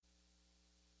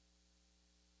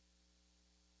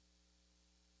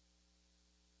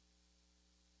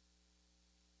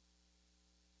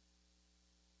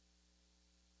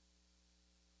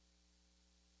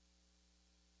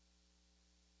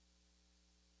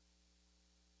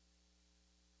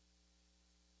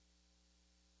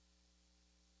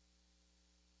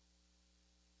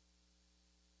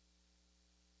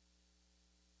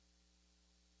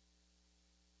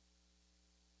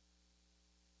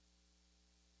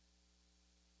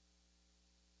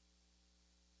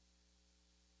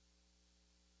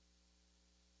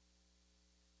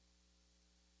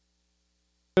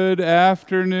Good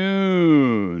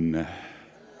afternoon,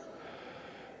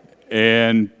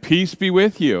 and peace be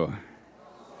with you.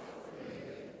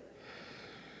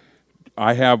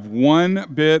 I have one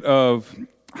bit of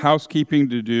housekeeping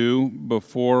to do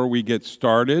before we get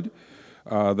started.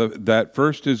 That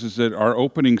first is that our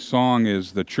opening song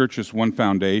is The Church's One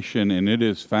Foundation, and it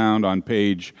is found on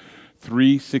page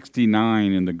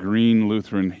 369 in the Green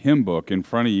Lutheran Hymn Book in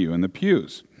front of you in the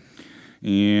pews.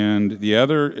 And the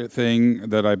other thing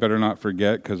that I better not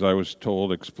forget, because I was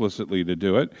told explicitly to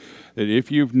do it, that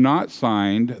if you've not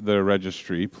signed the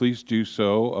registry, please do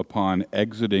so upon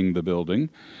exiting the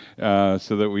building,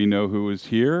 so that we know who is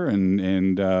here,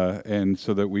 and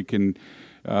so that we can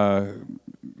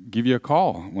give you a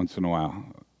call once in a while.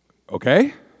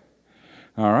 Okay?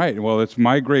 All right. Well, it's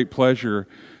my great pleasure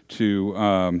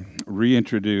to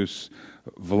reintroduce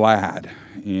Vlad,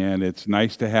 and it's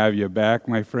nice to have you back,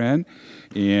 my friend.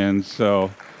 And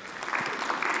so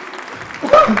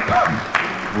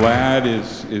Vlad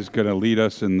is going to lead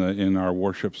us in our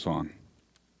worship song.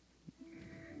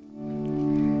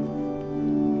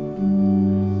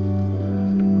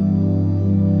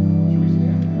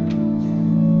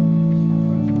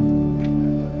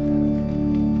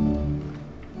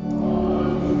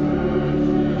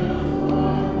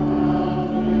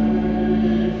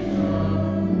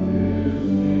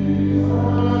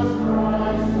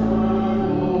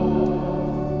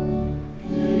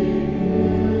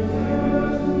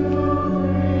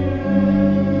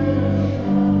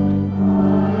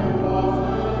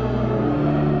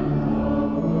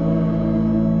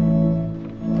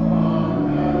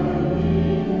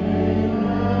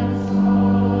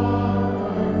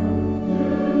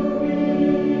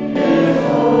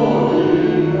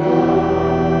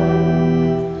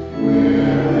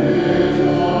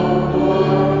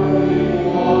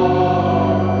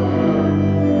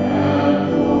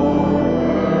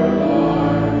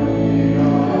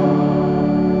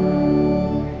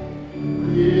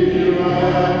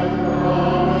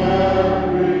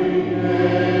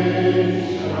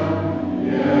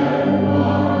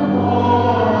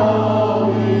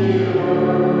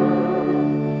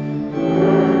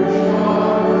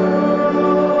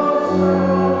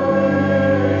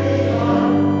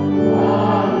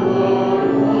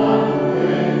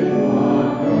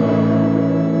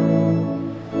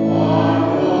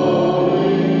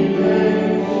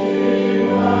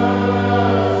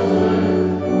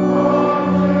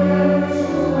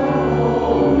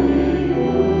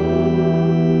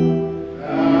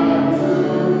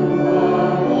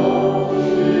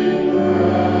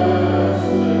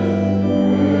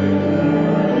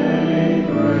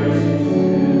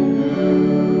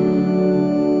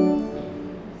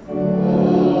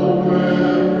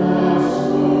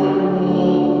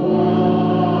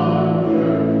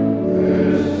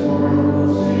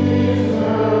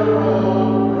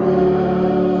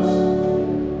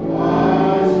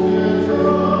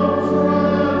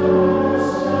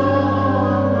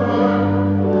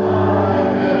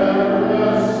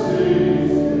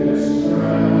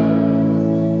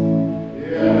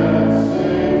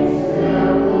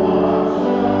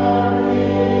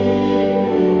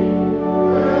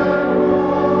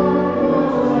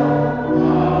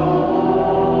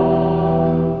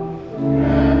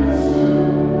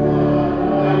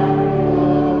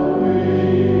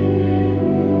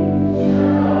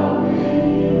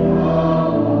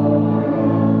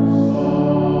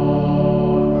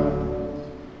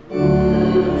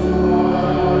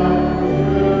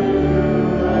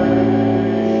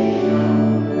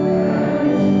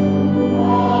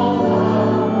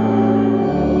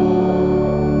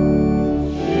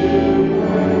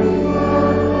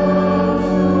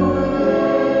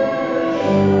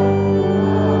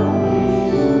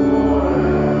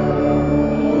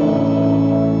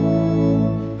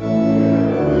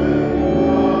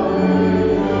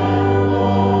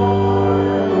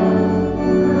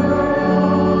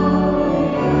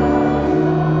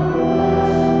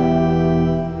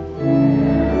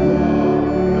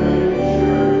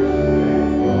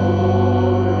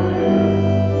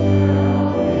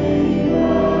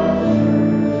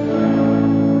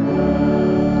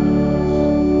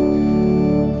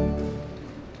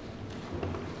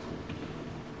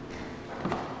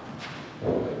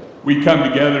 We come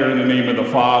together in the name of the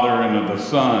Father, and of the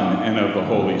Son, and of the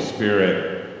Holy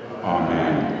Spirit.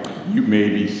 Amen. You may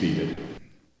be seated.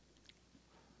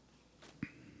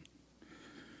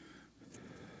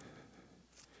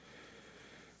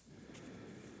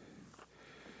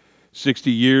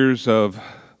 "60 years of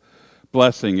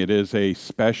blessing." It is a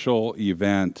special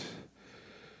event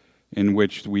in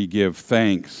which we give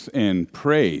thanks and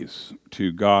praise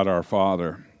to God our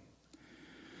Father.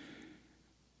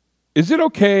 Is it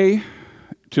okay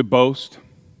to boast?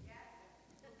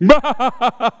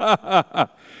 It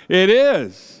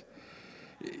is.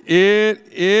 It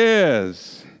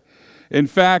is. In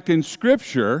fact, in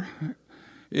Scripture,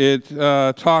 it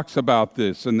talks about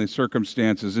this and the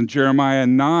circumstances. In Jeremiah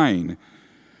 9,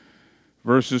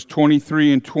 verses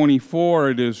 23 and 24,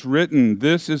 it is written,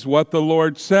 "This is what the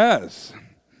Lord says.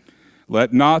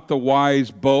 Let not the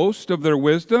wise boast of their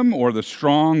wisdom, or the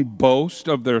strong boast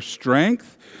of their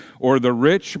strength, or the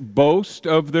rich boast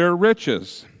of their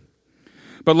riches.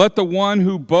 But let the one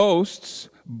who boasts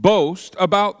boast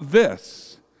about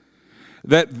this,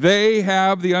 that they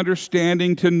have the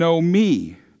understanding to know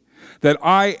me, that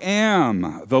I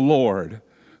am the Lord,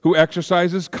 who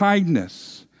exercises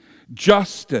kindness,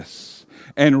 justice,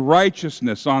 and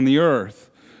righteousness on the earth.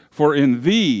 For in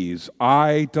these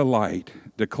I delight,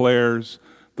 declares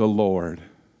the Lord."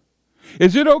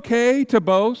 Is it okay to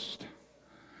boast?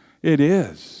 It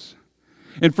is.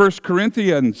 In 1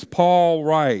 Corinthians, Paul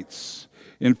writes,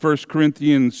 in 1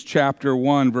 Corinthians chapter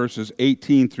 1, verses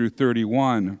 18 through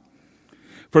 31,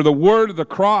 "For the word of the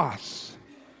cross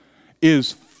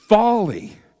is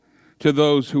folly to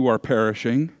those who are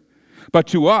perishing, but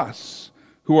to us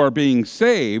who are being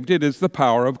saved, it is the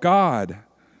power of God.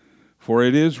 For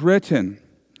it is written,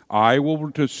 I will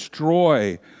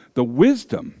destroy the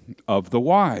wisdom of the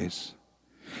wise,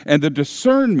 and the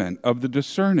discernment of the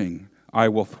discerning I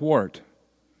will thwart.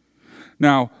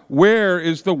 Now, where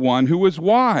is the one who is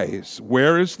wise?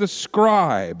 Where is the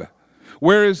scribe?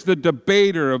 Where is the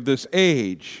debater of this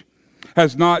age?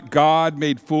 Has not God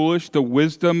made foolish the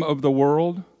wisdom of the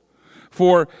world?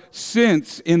 For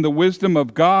since in the wisdom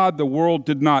of God the world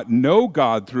did not know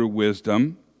God through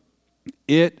wisdom,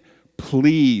 it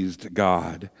pleased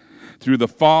God through the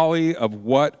folly of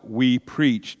what we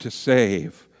preach to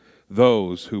save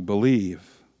those who believe.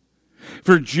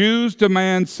 For Jews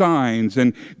demand signs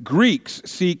and Greeks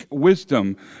seek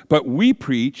wisdom, but we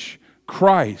preach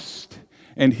Christ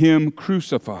and Him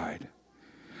crucified,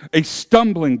 a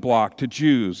stumbling block to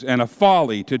Jews and a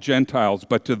folly to Gentiles,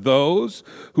 but to those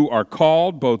who are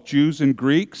called, both Jews and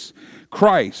Greeks,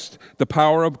 Christ, the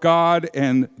power of God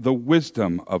and the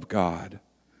wisdom of God.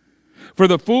 For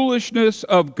the foolishness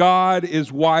of God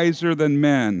is wiser than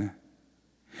men,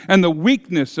 and the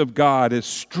weakness of God is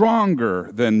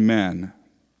stronger than men.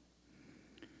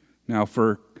 Now,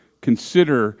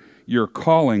 consider your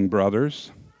calling,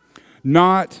 brothers.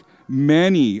 Not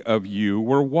many of you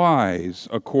were wise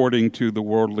according to the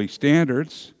worldly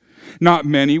standards. Not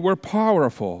many were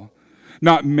powerful.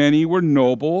 Not many were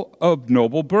of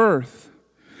noble birth.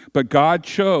 But God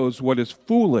chose what is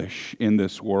foolish in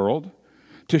this world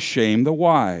to shame the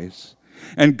wise.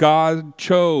 And God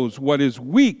chose what is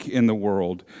weak in the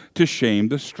world to shame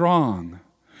the strong.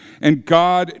 And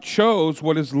God chose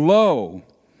what is low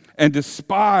and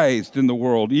despised in the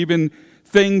world, even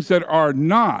things that are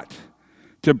not,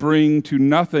 to bring to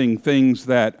nothing things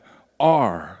that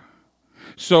are,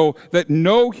 so that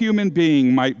no human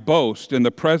being might boast in the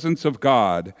presence of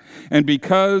God. And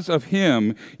because of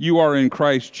Him, you are in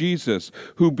Christ Jesus,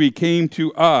 who became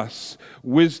to us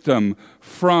wisdom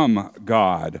from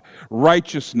God,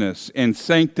 righteousness and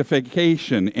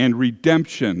sanctification and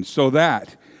redemption, so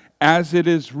that, as it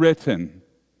is written,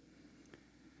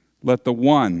 let the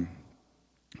one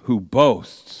who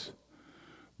boasts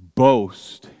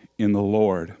boast in the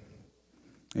Lord.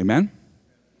 Amen?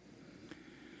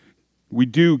 We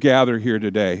do gather here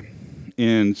today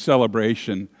in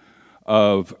celebration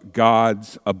of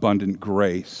God's abundant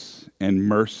grace and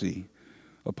mercy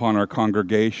upon our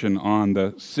congregation on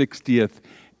the 60th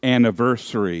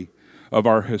anniversary of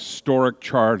our historic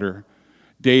charter,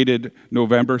 dated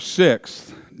November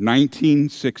 6th,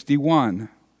 1961.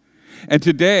 And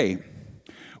today,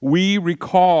 we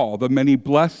recall the many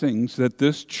blessings that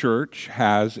this church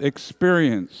has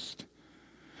experienced,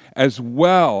 as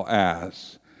well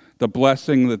as the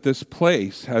blessing that this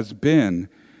place has been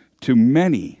to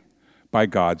many by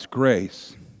God's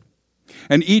grace.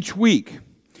 And each week,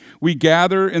 we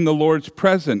gather in the Lord's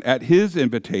presence at His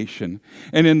invitation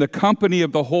and in the company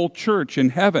of the whole church in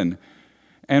heaven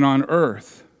and on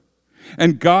earth.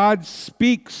 And God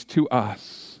speaks to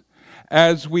us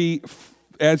as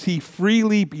He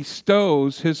freely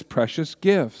bestows His precious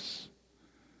gifts.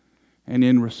 And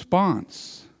in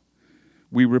response,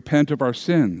 we repent of our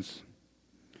sins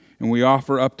and we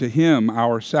offer up to Him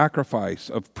our sacrifice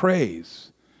of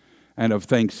praise and of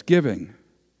thanksgiving.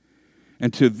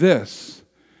 And to this,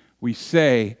 we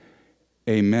say,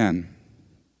 Amen.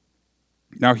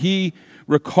 Now, He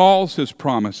recalls His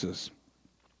promises,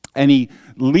 and He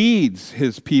leads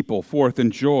His people forth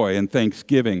in joy and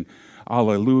thanksgiving.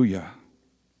 Alleluia.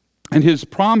 And his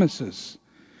promises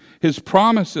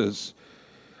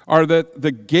are that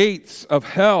the gates of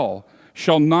hell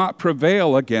shall not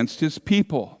prevail against his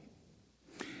people.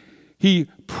 He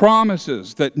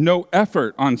promises that no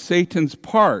effort on Satan's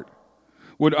part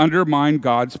would undermine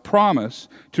God's promise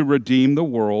to redeem the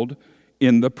world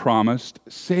in the promised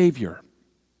Savior.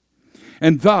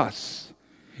 And thus,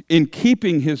 in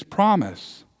keeping his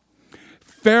promise,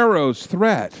 Pharaoh's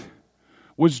threat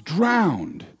was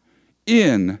drowned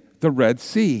in the Red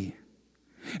Sea.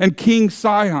 And King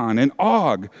Sihon and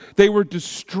Og, they were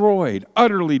destroyed,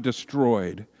 utterly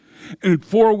destroyed. And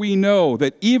for we know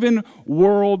that even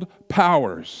world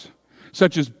powers,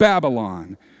 such as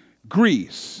Babylon,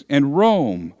 Greece, and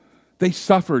Rome, they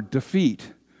suffered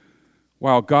defeat,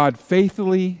 while God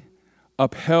faithfully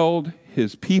upheld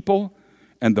his people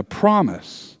and the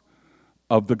promise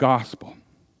of the gospel.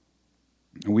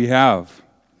 And we have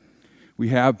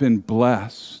been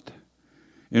blessed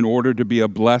in order to be a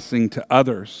blessing to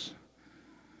others.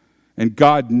 And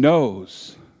God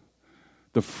knows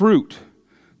the fruit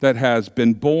that has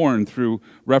been born through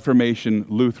Reformation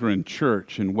Lutheran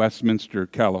Church in Westminster,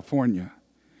 California.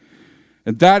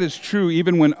 And that is true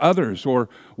even when others or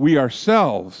we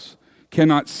ourselves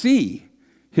cannot see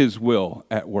his will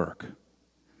at work.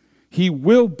 He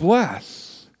will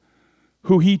bless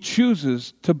who he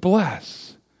chooses to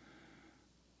bless.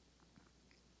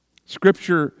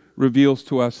 Scripture reveals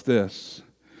to us this,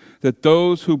 that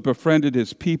those who befriended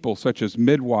his people, such as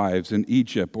midwives in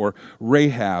Egypt or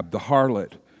Rahab the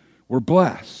harlot, were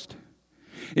blessed.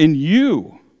 In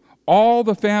you, all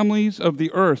the families of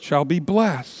the earth shall be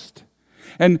blessed.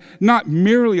 And not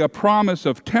merely a promise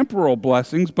of temporal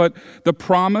blessings, but the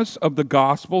promise of the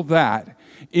gospel that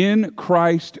in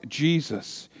Christ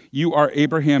Jesus you are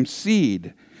Abraham's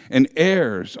seed and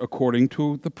heirs according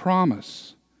to the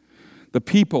promise. The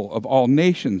people of all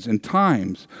nations and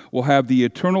times will have the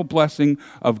eternal blessing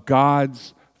of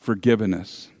God's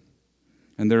forgiveness.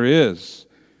 And there is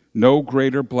no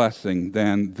greater blessing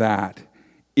than that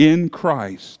in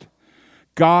Christ,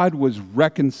 God was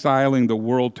reconciling the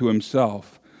world to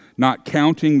himself, not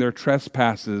counting their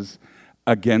trespasses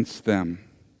against them.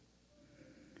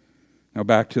 Now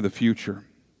back to the future.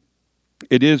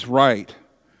 It is right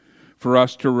for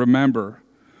us to remember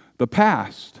the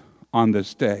past on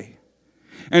this day.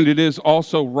 And it is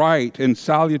also right and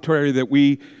salutary that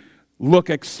we look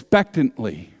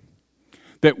expectantly,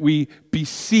 that we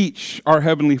beseech our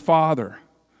Heavenly Father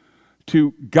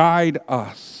to guide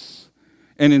us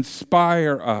and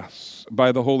inspire us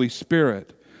by the Holy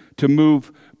Spirit to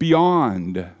move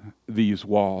beyond these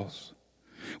walls.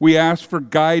 We ask for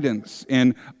guidance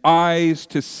and eyes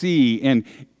to see and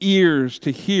ears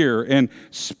to hear and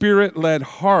Spirit-led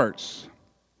hearts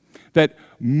that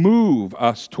move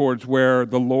us towards where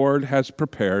the Lord has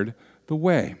prepared the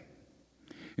way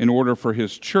in order for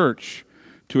his church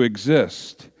to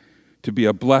exist, to be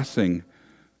a blessing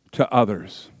to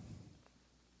others.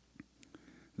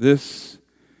 This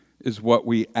is what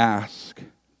we ask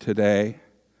today.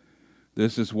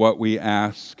 This is what we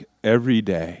ask every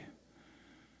day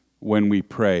when we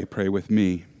pray. Pray with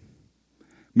me.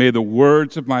 May the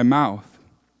words of my mouth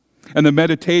and the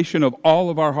meditation of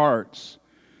all of our hearts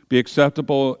be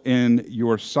acceptable in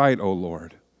your sight, O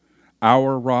Lord,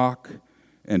 our rock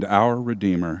and our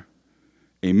Redeemer.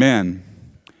 Amen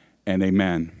and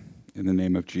amen, in the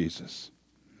name of Jesus.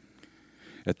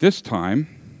 At this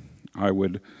time, I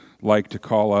would like to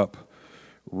call up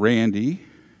Randy,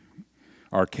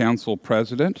 our council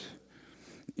president,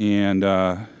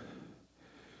 and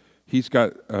he's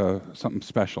got something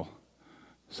special,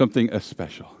 something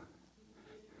especial.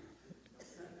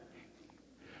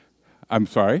 I'm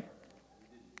sorry?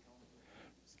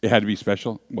 It had to be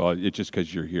special? Well, it's just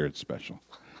because you're here, it's special.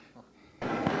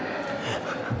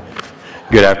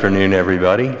 Good afternoon,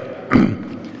 everybody.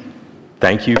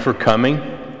 Thank you for coming.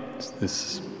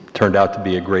 This turned out to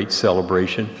be a great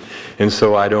celebration. And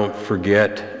so I don't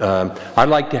forget, I'd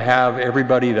like to have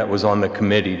everybody that was on the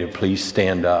committee to please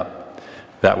stand up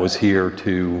that was here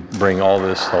to bring all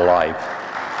this to life.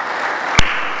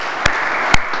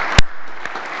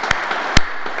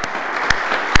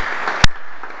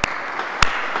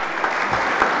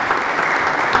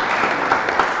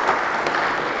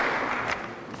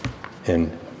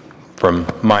 And from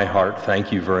my heart,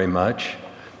 thank you very much.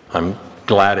 I'm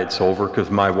glad it's over because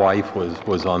my wife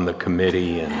was on the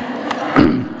committee and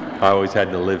I always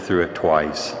had to live through it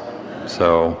twice.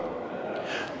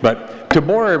 But to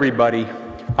bore everybody,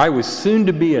 I was soon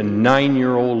to be a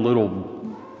 9-year-old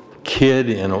little kid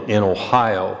in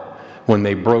Ohio when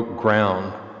they broke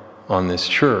ground on this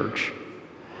church.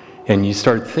 And you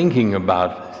start thinking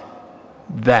about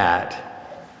that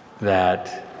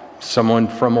that someone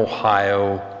from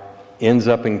Ohio ends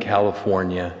up in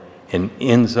California and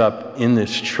ends up in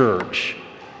this church,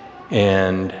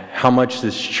 and how much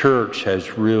this church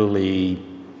has really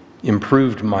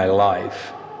improved my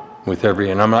life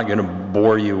and I'm not going to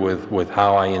bore you with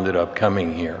how I ended up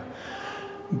coming here,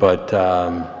 but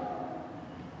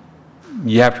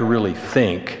you have to really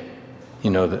think,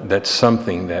 that's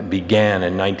something that began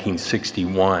in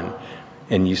 1961,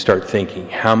 and you start thinking,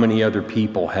 how many other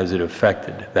people has it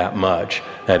affected that much,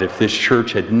 that if this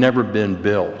church had never been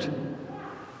built,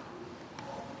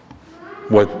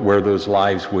 where those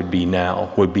lives would be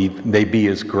now, they'd be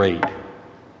as great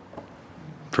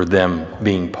for them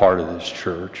being part of this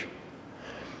church.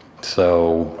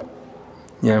 So,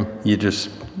 you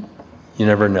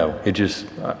never know.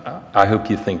 I hope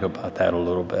you think about that a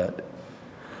little bit.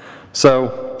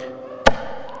 So,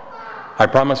 I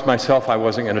promised myself I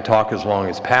wasn't going to talk as long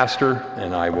as Pastor,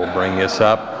 and I will bring this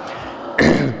up.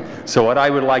 So what I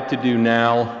would like to do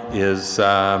now is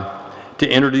to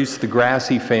introduce the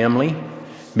Grassy family,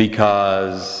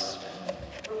 because...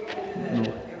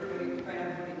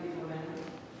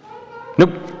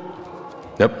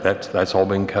 Nope, that's all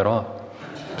been cut off.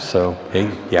 So, hey,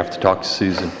 you have to talk to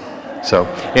Susan. So,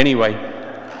 anyway.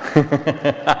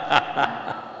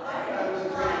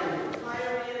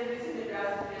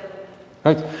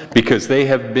 Because they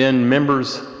have been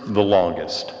members the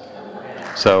longest.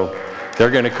 So, they're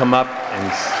going to come up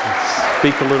and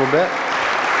speak a little bit.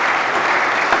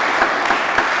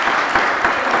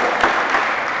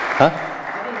 Huh?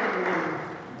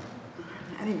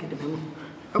 I didn't get to move.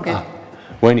 Okay.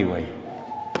 Well, anyway.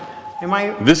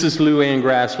 This is Lou Ann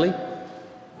Grassley.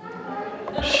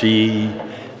 She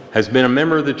has been a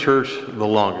member of the church the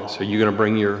longest. Are you going to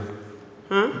bring your...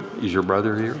 Huh? Is your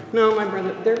brother here? No, my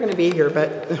brother, they're going to be here,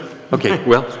 but... Okay,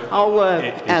 well... I'll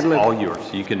ad-lib. It's all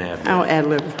yours. You can ad-lib. I'll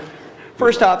ad-lib.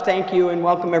 First off, thank you and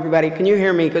welcome everybody. Can you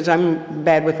hear me? Because I'm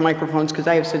bad with microphones because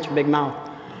I have such a big mouth.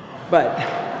 But,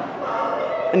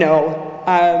 no.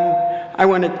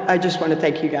 I just want to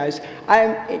thank you guys.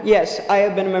 Yes, I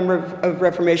have been a member of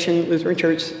Reformation Lutheran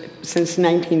Church since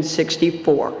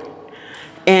 1964.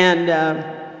 And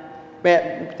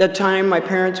at that time, my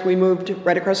parents, we moved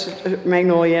right across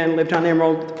Magnolia and lived on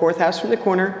Emerald, the fourth house from the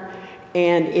corner.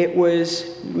 And it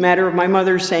was a matter of my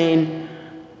mother saying,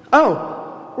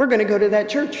 oh, we're going to go to that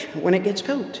church when it gets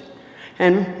built.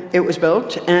 And it was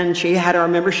built, and she had our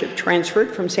membership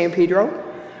transferred from San Pedro,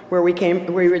 where we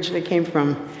originally came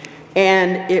from.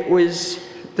 And it was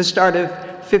the start of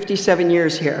 57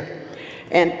 years here.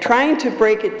 And trying to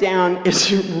break it down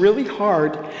is really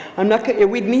hard.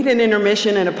 We'd need an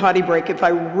intermission and a potty break if I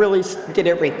really did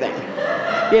everything.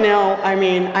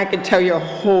 I could tell you a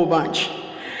whole bunch.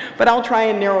 But I'll try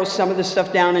and narrow some of the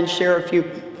stuff down and share a few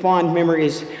fond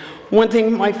memories. One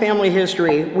thing, my family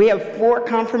history. We have 4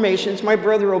 confirmations. My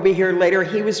brother will be here later.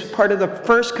 He was part of the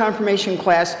first confirmation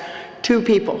class, 2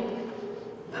 people.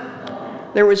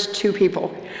 There was 2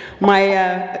 people.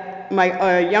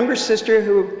 My younger sister,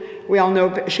 who we all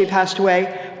know she passed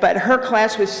away, but her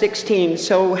class was 16,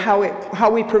 so how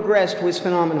we progressed was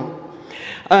phenomenal.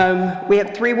 We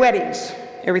have 3 weddings.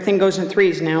 Everything goes in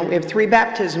 3s now. We have 3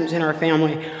 baptisms in our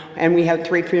family, and we have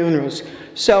 3 funerals.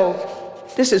 So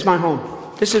this is my home.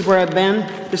 This is where I've been.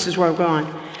 This is where I've gone.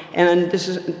 And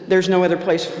there's no other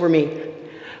place for me.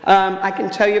 I can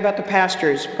tell you about the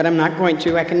pastors, but I'm not going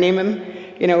to. I can name them.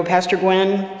 Pastor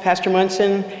Gwen, Pastor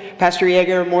Munson, Pastor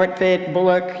Yeager, Mortfit,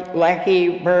 Bullock,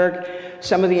 Lackey, Berg,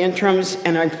 some of the interims,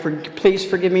 and please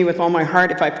forgive me with all my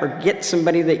heart if I forget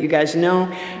somebody that you guys know.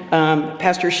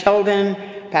 Pastor Sheldon,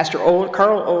 Pastor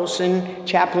Carl Olson,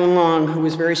 Chaplain Long, who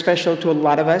was very special to a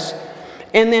lot of us,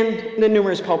 and then the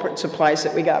numerous pulpit supplies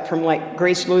that we got from like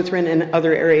Grace Lutheran and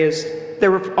other areas. They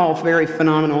were all very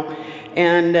phenomenal,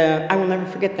 and I will never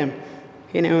forget them.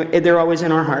 They're always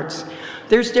in our hearts.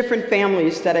 There's different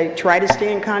families that I try to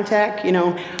stay in contact.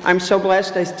 I'm so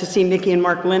blessed to see Nikki and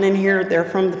Mark Lennon here. They're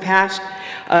from the past.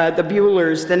 The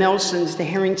Buellers, the Nelsons, the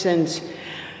Harringtons,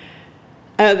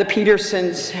 the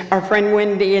Petersons, our friend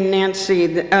Wendy and Nancy,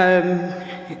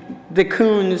 the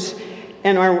Coons,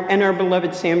 and our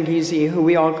beloved Sam Giese, who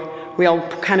we all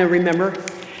kind of remember.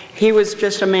 He was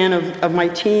just a man of my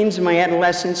teens and my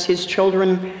adolescence. His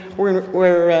children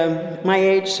were my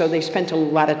age, so they spent a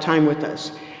lot of time with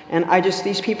us. And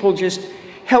these people just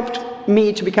helped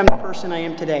me to become the person I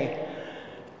am today.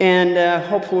 And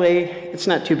hopefully it's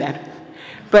not too bad.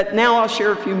 But now I'll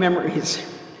share a few memories.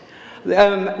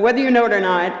 Whether you know it or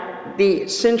not, the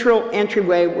central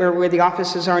entryway where the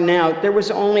offices are now, it was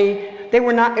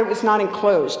not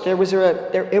enclosed. It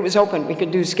was open. We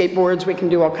could do skateboards, we can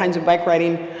do all kinds of bike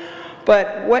riding.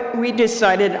 But what we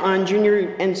decided on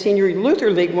Junior and Senior Luther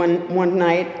League one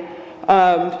night,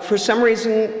 for some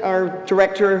reason our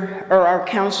director or our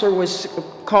counselor was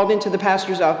called into the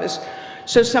pastor's office.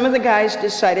 So some of the guys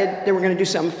decided they were going to do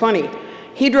something funny.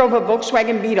 He drove a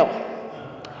Volkswagen Beetle.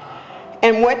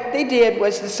 And what they did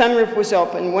was the sunroof was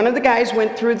open. One of the guys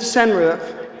went through the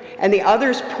sunroof and the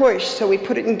others pushed, so we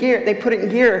put it in gear. They put it in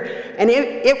gear, and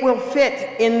it will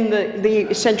fit in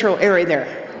the central area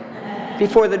there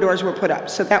before the doors were put up.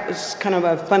 So that was kind of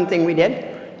a fun thing we did,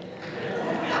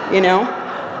 you know.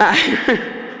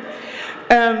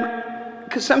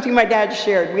 Because something my dad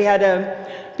shared, we had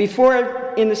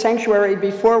before in the sanctuary,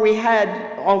 before we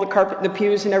had all the carpet, the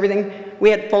pews and everything, we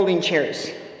had folding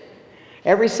chairs.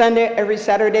 Every Sunday, every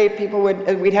Saturday,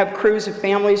 we'd have crews of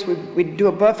families, we'd do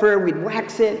a buffer, we'd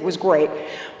wax it was great.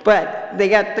 But they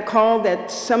got the call that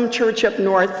some church up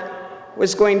north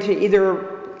was going to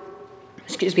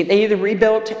they either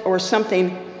rebuilt or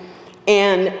something,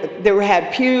 and they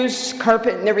had pews,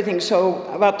 carpet, and everything. So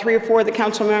about 3 or 4 of the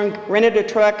councilmen rented a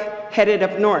truck, headed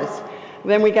up north.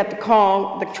 Then we got the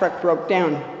call, the truck broke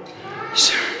down.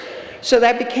 So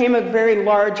that became a very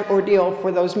large ordeal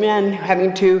for those men,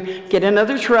 having to get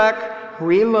another truck,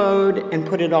 reload, and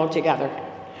put it all together.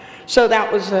 So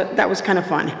that was kind of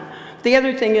fun. The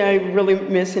other thing I really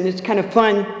miss, and it's kind of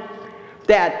fun,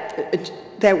 that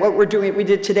what we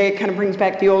did today kind of brings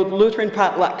back the old Lutheran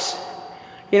potlucks.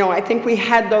 You know, I think we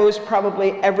had those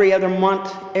probably every other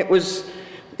month. It was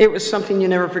something you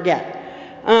never forget.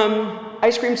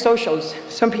 Ice cream socials.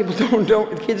 Some people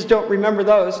kids don't remember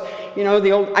those. You know,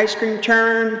 the old ice cream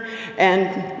turn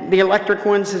and the electric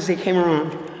ones as they came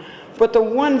around. But the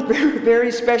one very,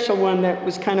 very special one that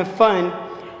was kind of fun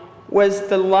was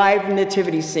the live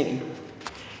nativity scene.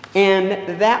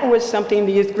 And that was something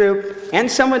the youth group and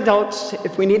some adults,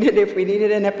 if we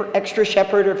needed an extra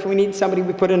shepherd, or if we needed somebody,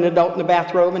 we put an adult in the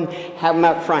bathrobe and have them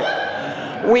out front.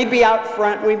 We'd be out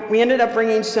front. We ended up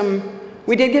bringing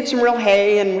we did get some real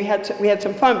hay, and we had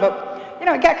some fun, but you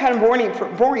know, it got kind of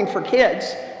boring for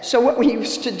kids. So what we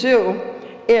used to do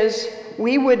is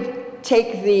we would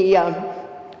take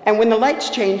and when the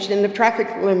lights changed and the traffic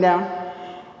went down,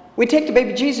 we'd take the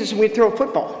baby Jesus and we'd throw a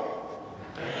football.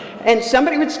 And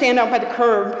somebody would stand out by the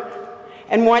curb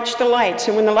and watch the lights,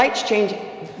 and when the lights changed,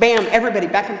 bam, everybody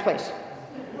back in place.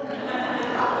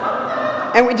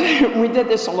 And we did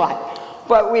this a lot,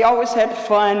 but we always had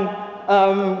fun.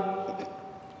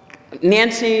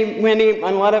 Nancy, Wendy, a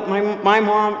lot of my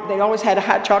mom, they always had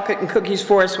hot chocolate and cookies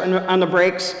for us on the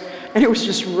breaks, and it was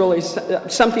just really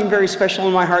something very special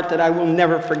in my heart that I will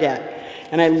never forget,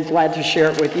 and I'm glad to share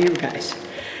it with you guys.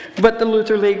 But the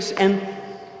Luther Leagues, and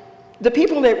the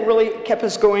people that really kept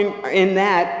us going in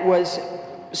that was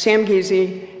Sam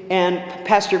Giese and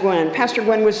Pastor Gwen. Pastor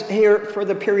Gwen was here for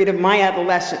the period of my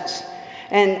adolescence.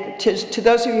 And to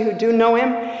those of you who do know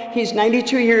him, he's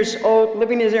 92 years old,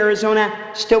 living in Arizona,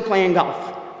 still playing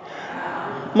golf.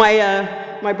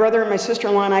 My brother and my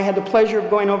sister-in-law and I had the pleasure of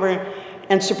going over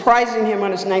and surprising him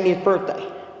on his 90th birthday.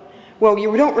 Well,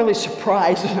 you don't really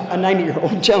surprise a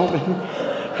 90-year-old gentleman.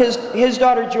 His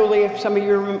daughter, Julie, if some of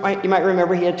you might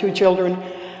remember, he had 2 children.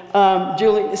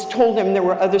 Julie told him there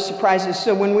were other surprises.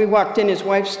 So when we walked in, his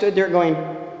wife stood there going,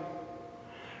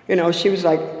 you know, she was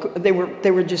like, they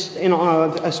were just in awe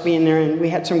of us being there, and we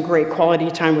had some great quality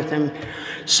time with them.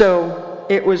 So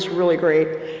it was really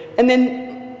great. And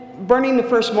then burning the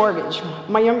first mortgage.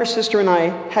 My younger sister and I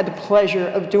had the pleasure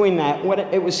of doing that.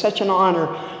 It was such an honor.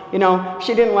 You know,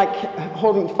 she didn't like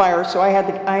holding fire, so I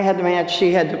had the match,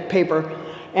 she had the paper,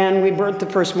 and we burnt the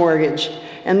first mortgage,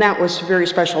 and that was very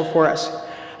special for us.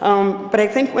 But I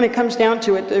think when it comes down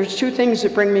to it, there's 2 things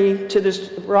that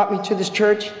brought me to this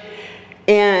church.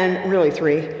 And really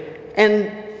 3,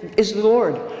 and is the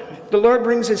Lord. The Lord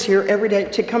brings us here every day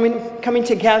to coming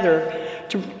together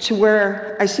to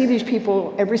where I see these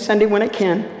people every Sunday when I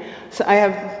can. So I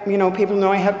have, you know, people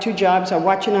know I have 2 jobs. I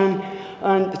watch it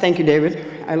on thank you, David.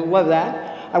 I love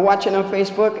that. I watch it on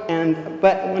Facebook,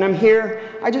 but when I'm here,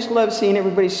 I just love seeing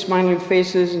everybody's smiling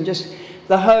faces and just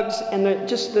the hugs and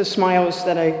just the smiles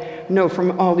that I know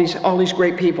from all these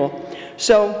great people.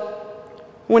 So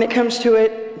when it comes to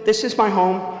it, this is my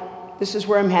home. This is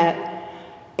where I'm at.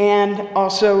 And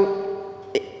also,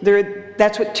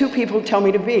 that's what 2 people tell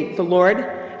me to be, the Lord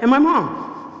and my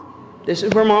mom. This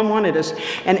is where Mom wanted us.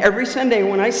 And every Sunday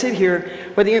when I sit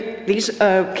here, with these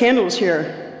candles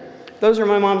here, those are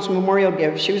my mom's memorial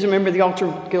gifts. She was a member of the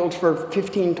Altar Guild for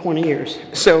 15, 20 years.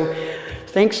 So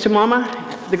thanks to Mama,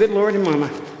 the good Lord and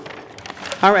Mama.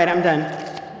 All right, I'm done.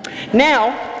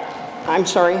 Now, I'm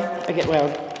sorry, I get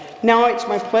loud. Now it's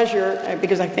my pleasure,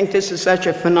 because I think this is such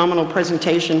a phenomenal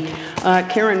presentation.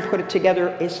 Karen put together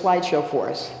a slideshow for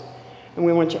us, and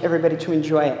we want everybody to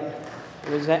enjoy it.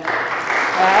 Was that?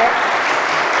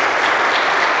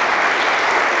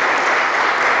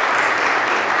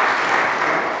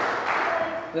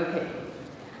 Okay.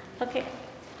 Okay.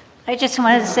 I just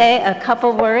wanted to say a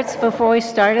couple words before we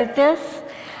started this.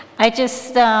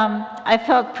 I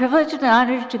felt privileged and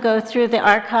honored to go through the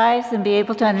archives and be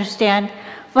able to understand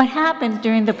what happened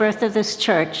during the birth of this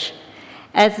church.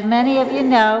 As many of you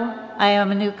know, I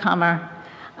am a newcomer.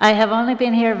 I have only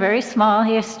been here a very small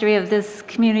history of this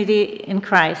community in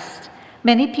Christ.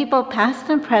 Many people, past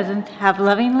and present, have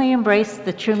lovingly embraced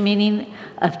the true meaning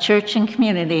of church and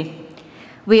community.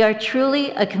 We are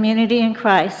truly a community in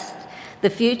Christ. The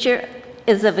future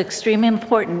is of extreme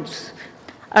importance.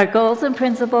 Our goals and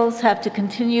principles have to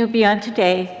continue beyond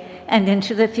today and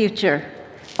into the future.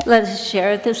 Let us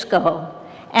share this goal.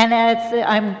 And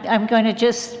I'm going to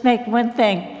just make one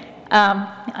thing.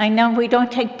 I know we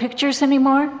don't take pictures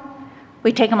anymore.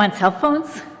 We take them on cell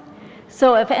phones.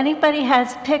 So if anybody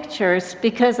has pictures,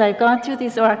 because I've gone through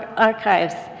these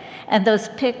archives, and those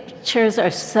pictures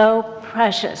are so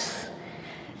precious,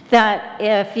 that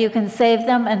if you can save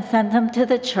them and send them to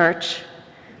the church,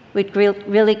 we'd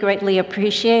really greatly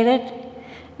appreciate it.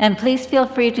 And please feel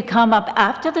free to come up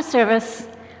after the service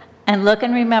and look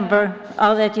and remember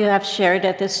all that you have shared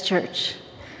at this church.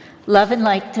 Love and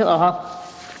light to all.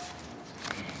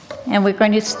 And we're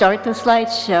going to start the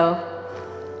slideshow.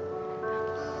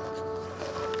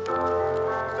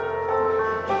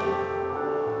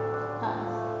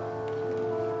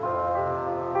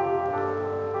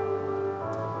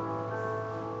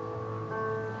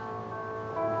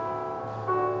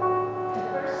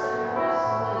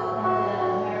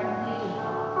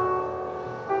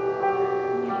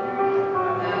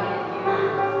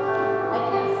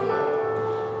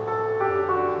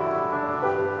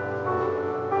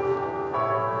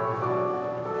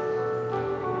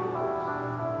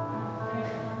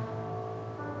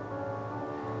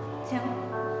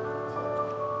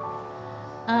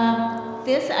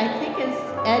 This, I think, is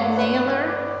Ed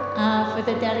Naylor for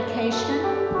the dedication.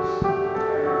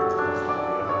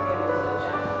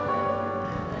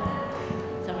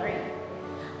 Sorry.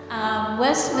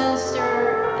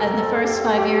 Westminster, in the first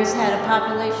 5 years, had a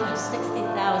population of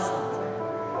 60,000.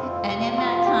 And in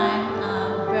that time,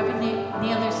 Reverend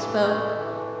Naylor spoke,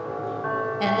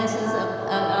 and this is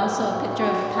also a picture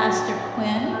of Pastor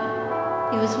Quinn.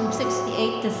 He was from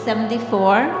 68 to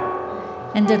 74.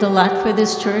 And did a lot for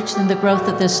this church and the growth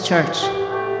of this church.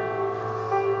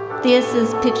 This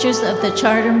is pictures of the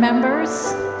charter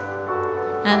members,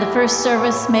 and the first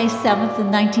service, May 7th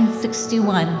in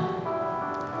 1961.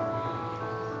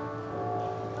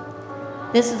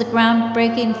 This is the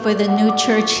groundbreaking for the new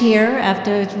church here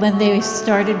when they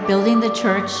started building the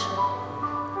church,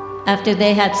 after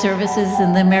they had services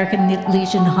in the American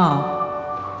Legion Hall.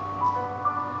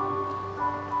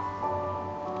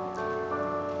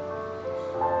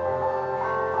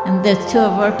 And the two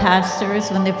of our pastors,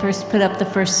 when they first put up the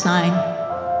first sign.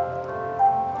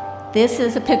 This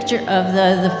is a picture of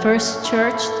the first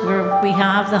church where we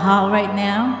have the hall right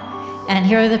now. And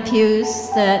here are the pews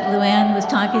that Luann was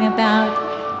talking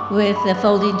about with the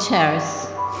folding chairs.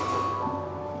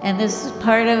 And this is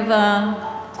part of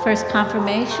first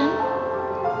confirmation.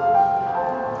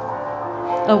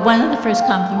 Or one of the first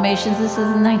confirmations. This is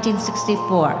in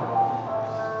 1964.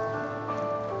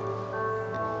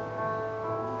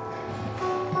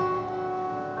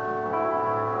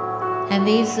 And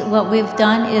what we've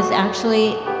done is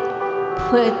actually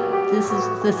this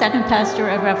is the second pastor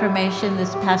of Reformation,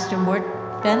 this Pastor Mort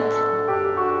Bent.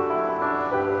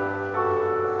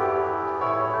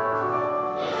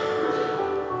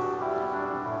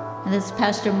 And this is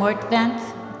Pastor Mort Bent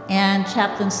and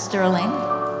Chaplain Sterling.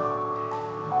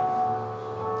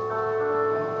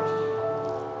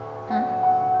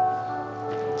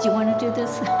 Do you want to do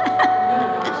this?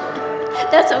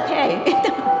 That's okay.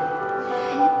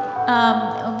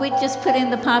 We just put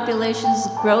in the population's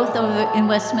growth in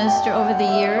Westminster over the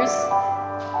years.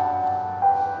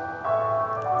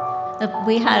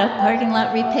 We had a parking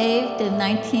lot repaved in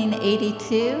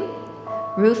 1982,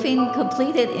 roofing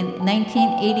completed in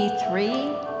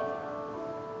 1983,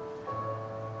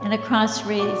 and a cross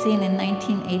raising in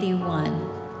 1981.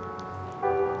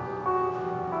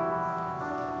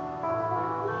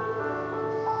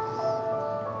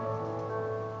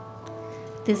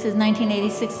 This is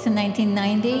 1986 to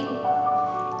 1990,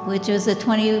 which was the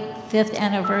 25th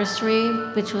anniversary,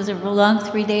 which was a long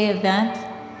 3-day event.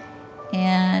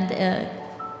 And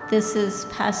this is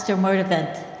Pastor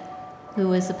Mortivent, who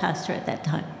was the pastor at that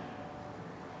time.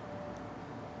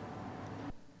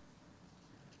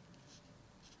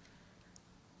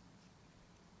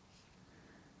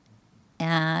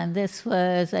 And this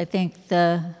was, I think,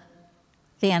 the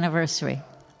anniversary.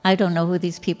 I don't know who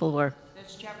these people were.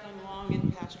 That's Chaplain Long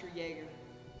and Pastor Yeager.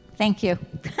 Thank you.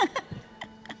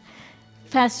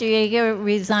 Pastor Yeager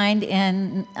resigned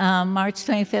in March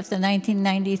 25th of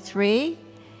 1993,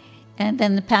 and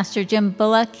then the Pastor Jim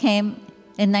Bullock came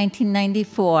in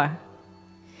 1994.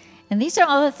 And these are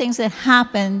all the things that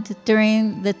happened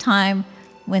during the time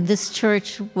when this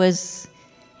church was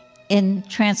in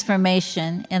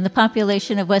transformation, and the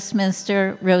population of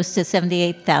Westminster rose to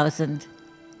 78,000.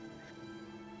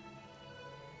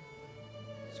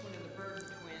 It's one of the Berg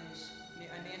twins,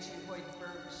 Nancy and Hoyt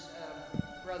Berg's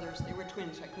brothers. They were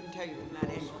twins. I couldn't tell you from that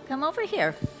angle. Come over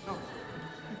here.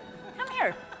 Come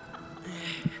here.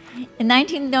 In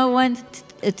 1901,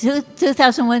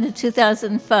 2001 to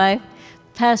 2005,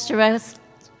 Pastor Russ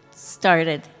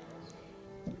started.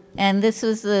 And this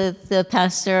was the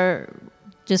pastor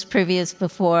just previous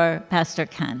before Pastor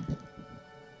Ken.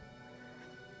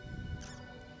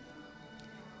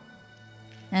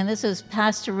 And this was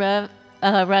Pastor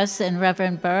Russ and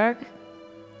Reverend Berg.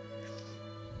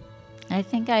 I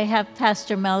think I have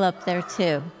Pastor Mel up there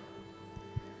too.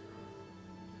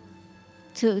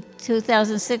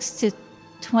 2006 to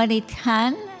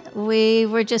 2010,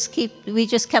 we just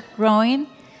kept growing,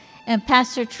 and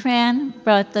Pastor Tran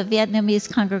brought the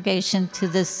Vietnamese congregation to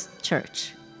this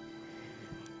church.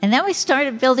 And then we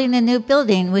started building a new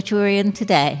building, which we're in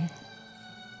today.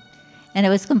 And it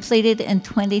was completed in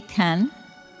 2010.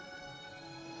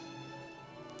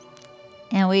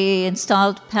 And we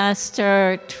installed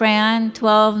Pastor Tran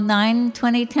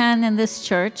 12/9/2010 in this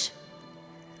church.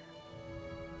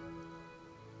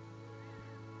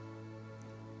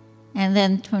 And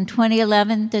then from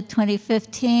 2011 to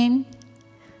 2015,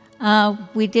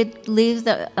 we did leave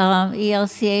the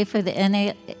ELCA for the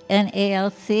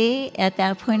NALC at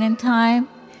that point in time,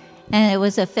 and it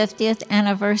was a 50th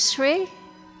anniversary.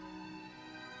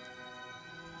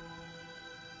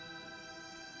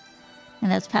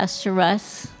 And that's Pastor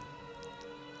Russ.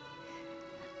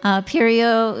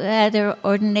 Perio had their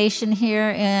ordination here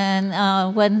in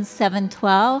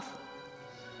 1712.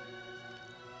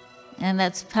 And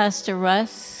that's Pastor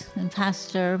Russ and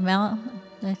Pastor Mel,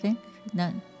 I think.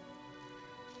 No.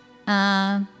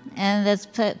 And that's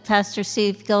Pastor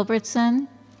Steve Gilbertson.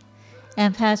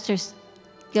 And Pastor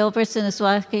Gilbertson is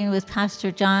walking with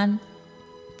Pastor John.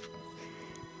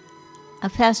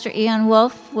 Pastor Ian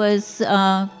Wolf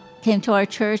came to our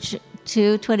church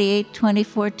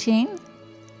 2/28/2014.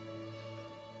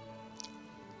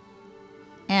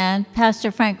 And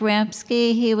Pastor Frank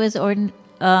Ramsky, he was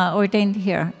ordained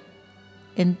here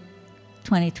in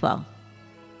 2012.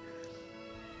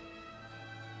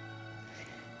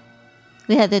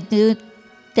 We had the new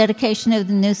dedication of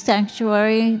the new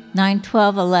sanctuary,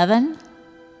 9/12/11.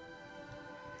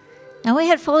 And we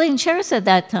had folding chairs at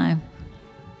that time.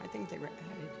 I think they were.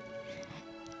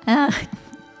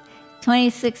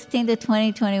 2016 to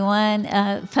 2021,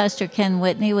 Pastor Ken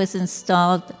Whitney was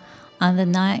installed on the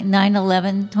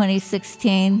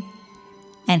 9/11/2016,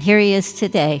 and here he is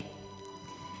today.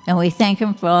 And we thank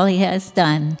him for all he has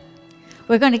done.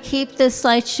 We're going to keep this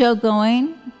slideshow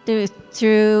going through,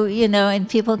 and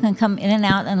people can come in and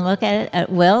out and look at it at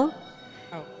will.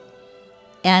 Oh.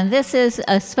 And this is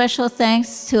a special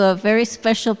thanks to a very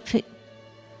special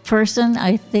person.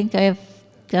 I think I've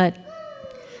got,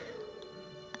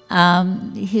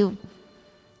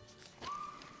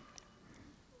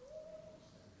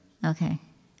 okay.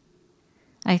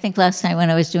 I think last night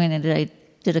when I was doing it, I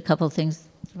did a couple things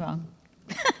wrong.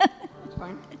 That's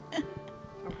fine.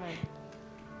 Okay.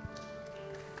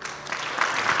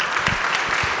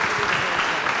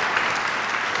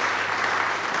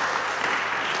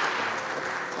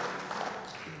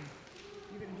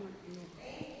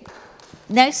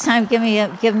 Next time, give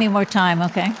me more time,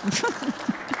 okay? I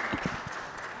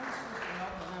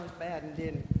was bad and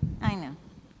didn't. I know.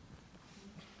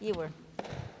 You were.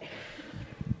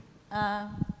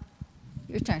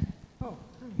 Your turn. Oh.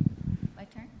 My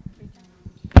turn? Your turn.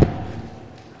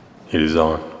 It is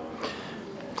on.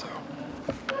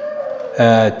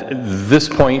 At this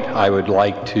point, I would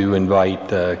like to invite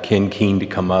Ken Keene to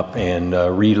come up and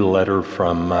read a letter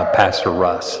from Pastor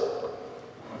Russ.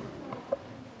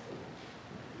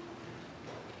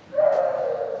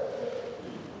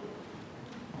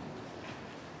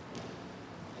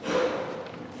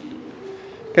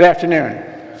 Good afternoon.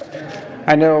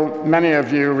 I know many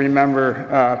of you remember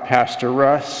Pastor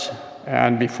Russ,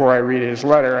 and before I read his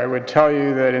letter, I would tell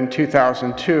you that in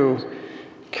 2002,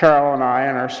 Carol and I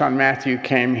and our son Matthew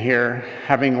came here,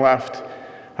 having left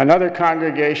another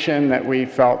congregation that we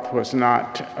felt was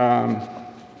not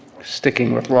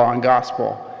sticking with law and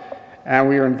gospel. and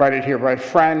we were invited here by a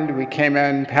friend. We came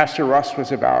in. Pastor Russ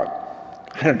was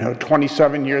about,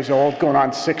 27 years old, going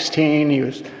on 16. He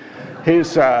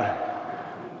was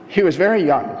very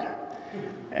young.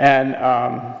 And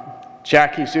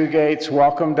Jackie Zugates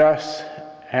welcomed us,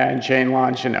 and Jane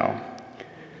Longino.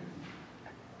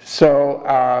 So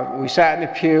we sat in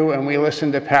the pew and we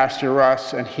listened to Pastor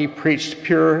Russ, and he preached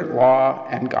pure law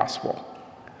and gospel.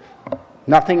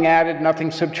 Nothing added,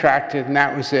 nothing subtracted, and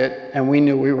that was it, and we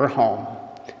knew we were home.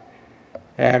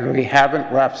 And we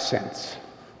haven't left since.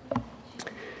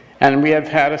 And we have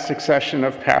had a succession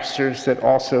of pastors that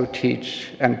also teach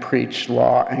and preach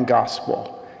law and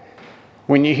gospel.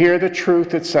 When you hear the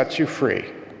truth, it sets you free.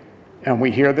 And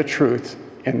we hear the truth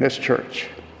in this church.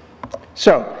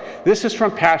 So, this is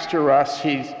from Pastor Russ.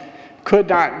 He could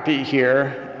not be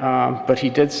here, but he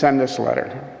did send this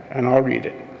letter, and I'll read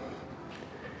it.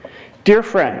 Dear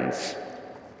friends,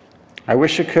 I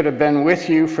wish I could have been with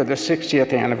you for the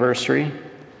 60th anniversary.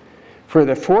 For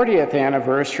the 40th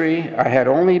anniversary, I had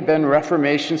only been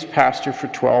Reformation's pastor for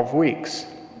 12 weeks.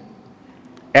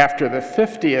 After the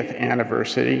 50th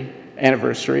anniversary,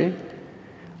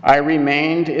 I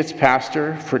remained its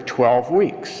pastor for 12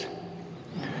 weeks.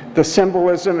 The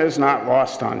symbolism is not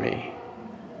lost on me.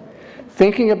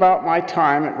 Thinking about my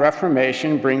time at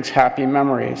Reformation brings happy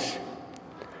memories.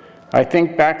 I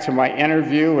think back to my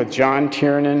interview with John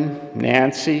Tiernan,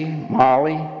 Nancy,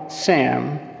 Molly,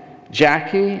 Sam,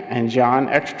 Jackie, and John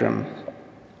Ekstrom.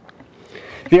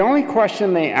 The only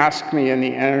question they asked me in the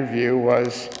interview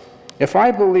was if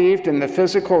I believed in the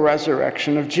physical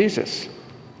resurrection of Jesus.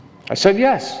 I said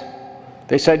yes.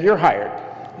 They said, "You're hired."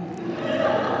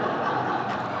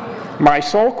 My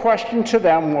sole question to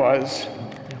them was,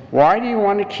 why do you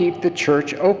want to keep the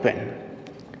church open?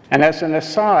 And as an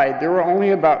aside, there were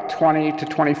only about 20 to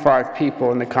 25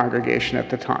 people in the congregation at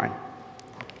the time.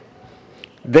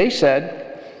 They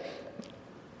said,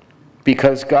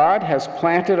 because God has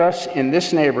planted us in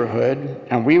this neighborhood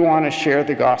and we want to share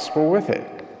the gospel with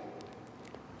it.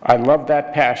 I loved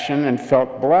that passion and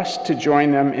felt blessed to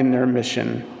join them in their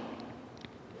mission.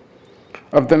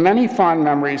 Of the many fond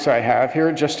memories I have, here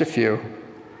are just a few.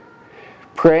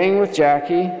 Praying with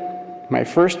Jackie, my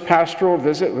first pastoral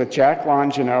visit with Jack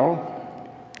Longino,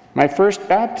 my first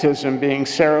baptism being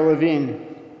Sarah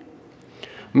Levine,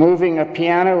 moving a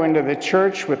piano into the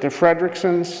church with the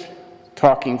Fredricksons,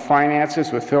 talking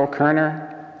finances with Phil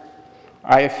Kerner.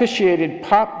 I officiated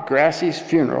Pop Grassie's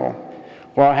funeral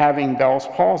while having Bell's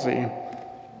palsy.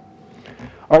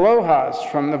 Alohas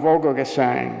from the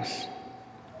Vogelgesangs,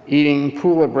 eating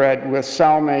pula bread with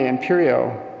Salme and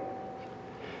Purio.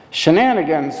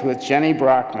 Shenanigans with Jenny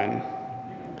Brockman,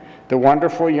 the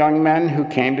wonderful young men who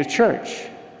came to church.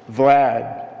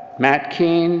 Vlad, Matt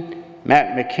Keene,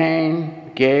 Matt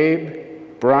McCain,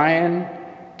 Gabe, Brian,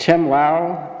 Tim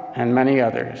Lau, and many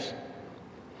others.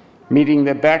 Meeting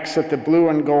the Becks at the Blue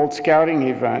and Gold Scouting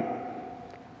event.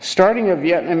 Starting a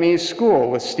Vietnamese school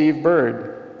with Steve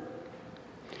Bird.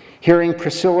 Hearing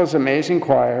Priscilla's amazing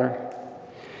choir.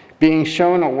 Being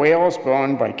shown a whale's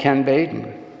bone by Ken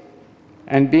Baden.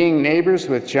 And being neighbors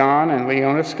with John and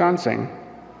Leona Sconsing.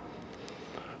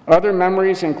 Other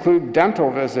memories include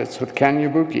dental visits with Ken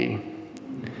Yabuki,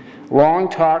 long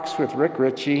talks with Rick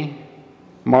Ritchie,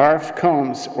 Marv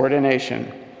Combs'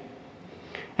 ordination,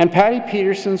 and Patty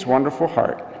Peterson's wonderful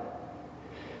heart.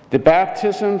 The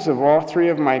baptisms of all three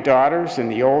of my daughters in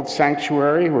the old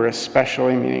sanctuary were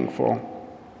especially meaningful.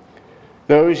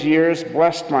 Those years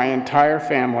blessed my entire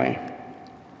family.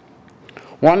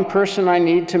 One person I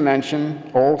need to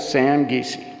mention, old Sam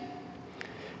Giese.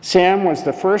 Sam was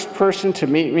the first person to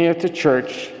meet me at the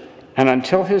church, and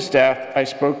until his death, I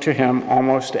spoke to him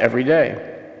almost every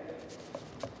day.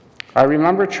 I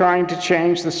remember trying to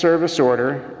change the service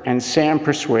order, and Sam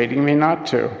persuading me not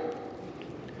to.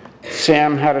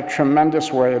 Sam had a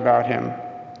tremendous way about him.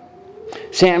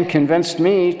 Sam convinced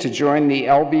me to join the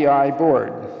LBI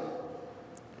board.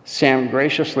 Sam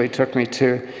graciously took me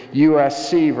to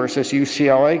USC versus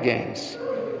UCLA games.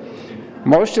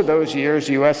 Most of those years,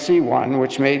 USC won,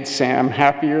 which made Sam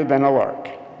happier than a lark.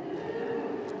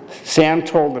 Sam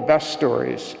told the best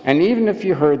stories, and even if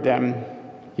you heard them,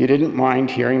 you didn't mind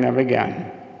hearing them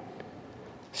again.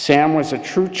 Sam was a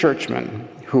true churchman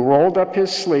who rolled up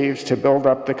his sleeves to build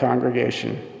up the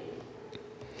congregation.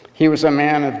 He was a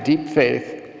man of deep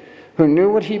faith who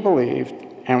knew what he believed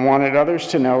and wanted others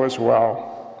to know as well.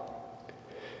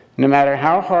 No matter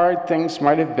how hard things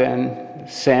might have been,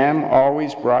 Sam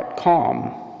always brought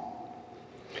calm.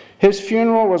 His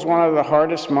funeral was one of the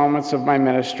hardest moments of my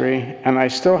ministry, and I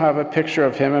still have a picture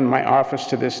of him in my office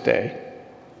to this day.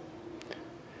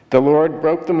 The Lord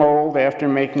broke the mold after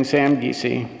making Sam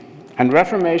Giese, and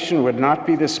Reformation would not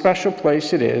be the special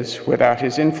place it is without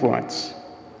his influence.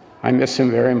 I miss him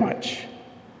very much.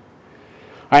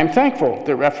 I am thankful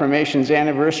that Reformation's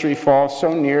anniversary falls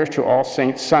so near to All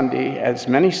Saints Sunday, as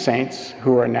many saints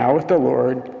who are now with the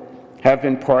Lord have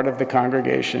been part of the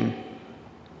congregation.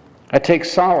 I take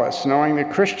solace knowing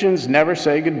that Christians never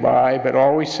say goodbye, but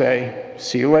always say,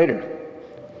 see you later.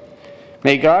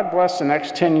 May God bless the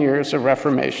next 10 years of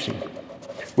Reformation.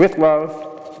 With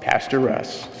love, Pastor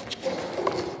Russ.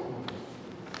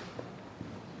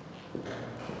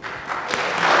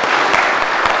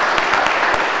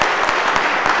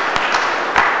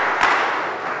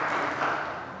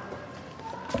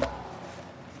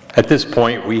 At this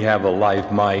point, we have a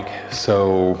live mic,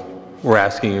 so we're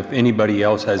asking if anybody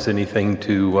else has anything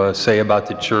to say about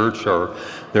the church or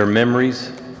their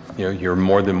memories. You're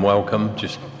more than welcome.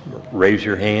 Just raise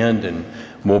your hand and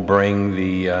we'll bring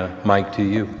the mic to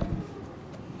you.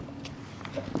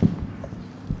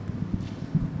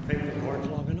 Think the cord's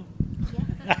long enough?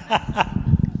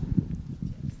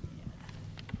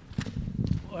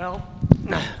 Well,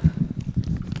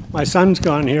 my son's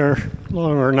gone here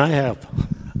longer than I have.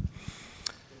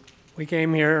 We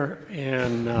came here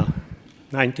in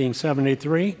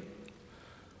 1973.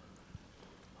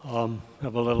 Have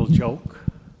a little joke.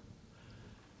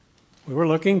 We were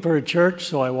looking for a church,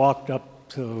 so I walked up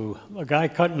to a guy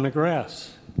cutting the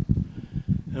grass.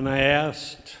 And I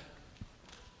asked,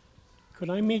 could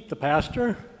I meet the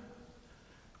pastor?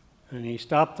 And he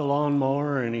stopped the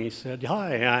lawnmower and he said,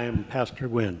 hi, I'm Pastor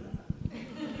Gwynn.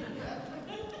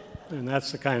 And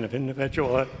that's the kind of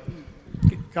individual that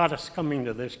got us coming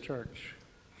to this church.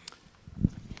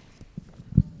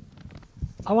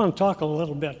 I want to talk a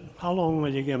little bit. How long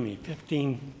will you give me?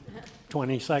 15,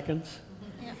 20 seconds?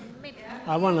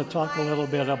 I want to talk a little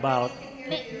bit about.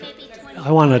 I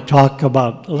want to talk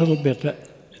about a little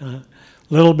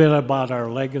bit about our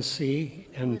legacy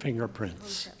and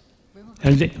fingerprints.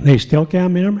 And they still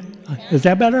can't hear me? Is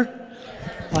that better?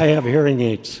 I have hearing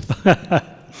aids.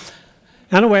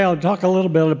 Anyway, I'll talk a little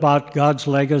bit about God's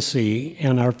legacy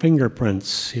and our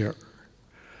fingerprints here,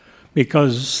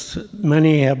 because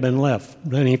many have been left.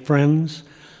 Many friends,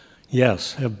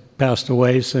 yes, have passed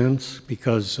away since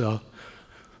because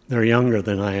they're younger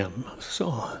than I am.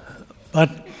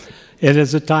 But it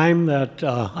is a time that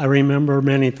I remember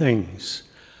many things.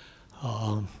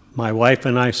 My wife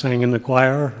and I sang in the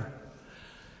choir.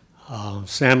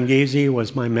 Sam Geezy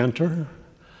was my mentor.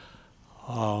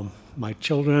 My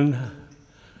children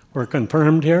were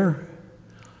confirmed here.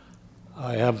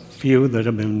 I have a few that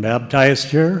have been baptized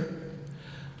here.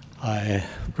 I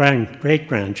have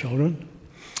great-grandchildren.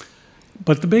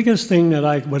 But the biggest thing that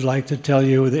I would like to tell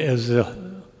you is the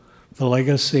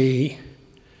legacy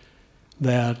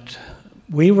that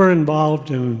we were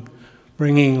involved in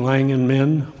bringing Lang and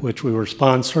Min, which we were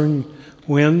sponsoring,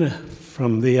 Win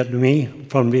from Vietnam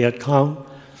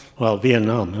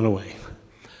anyway.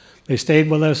 They stayed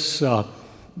with us.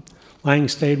 Lang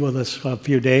stayed with us a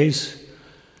few days.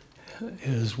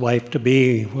 His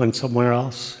wife-to-be went somewhere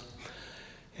else.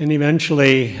 And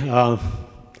eventually,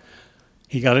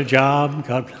 he got a job.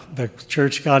 The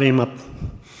church got him a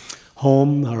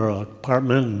home or an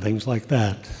apartment and things like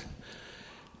that.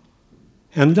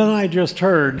 And then I just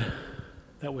heard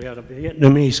that we had a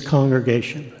Vietnamese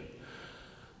congregation,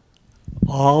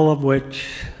 all of which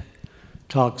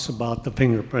talks about the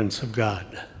fingerprints of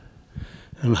God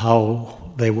and how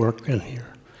they work in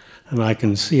here. And I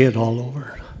can see it all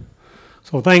over.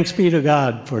 So thanks be to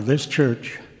God for this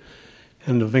church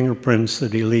and the fingerprints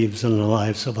that he leaves in the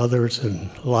lives of others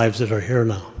and lives that are here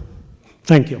now.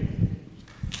 Thank you.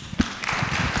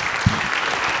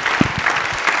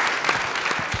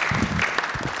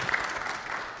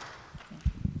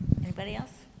 Anybody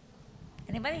else?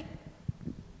 Anybody?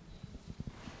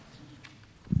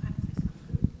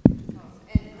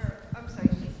 I'm sorry,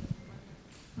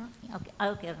 Okay,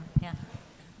 I'll give him, yeah.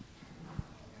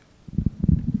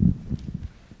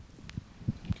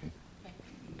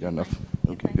 got enough?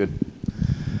 Okay, good.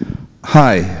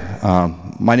 Hi,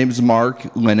 my name is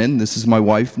Mark Lennon. This is my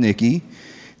wife, Nikki.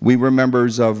 We were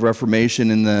members of Reformation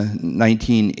in the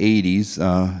 1980s,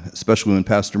 especially when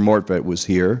Pastor Mortvedt was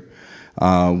here.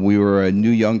 We were a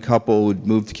new young couple who'd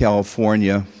moved to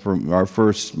California from our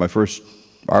first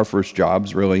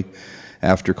jobs, really,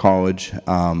 after college.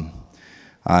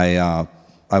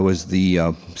 I was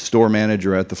the store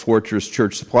manager at the Fortress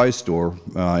Church Supply Store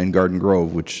in Garden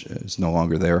Grove, which is no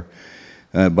longer there.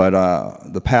 But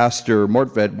the pastor,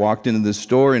 Mortvedt, walked into the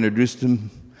store, introduced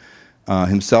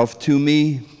himself to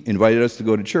me, invited us to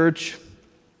go to church.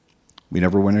 We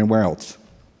never went anywhere else.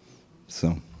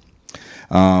 So,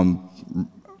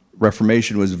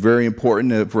 Reformation was very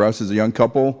important for us as a young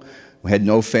couple. We had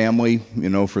no family,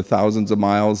 for thousands of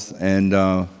miles, and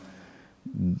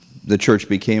the church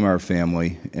became our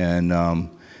family. And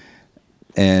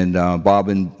Bob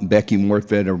and Becky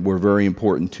Mortvedt were very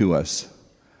important to us.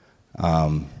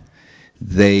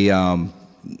 They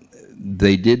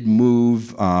did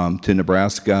move to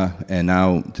Nebraska and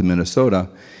now to Minnesota,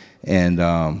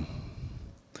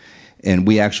 and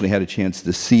we actually had a chance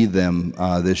to see them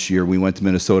this year. We went to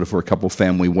Minnesota for a couple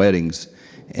family weddings,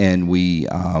 and we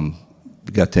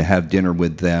got to have dinner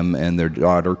with them and their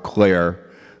daughter Claire,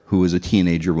 who was a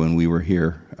teenager when we were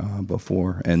here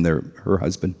before, and her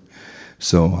husband.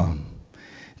 So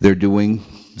they're doing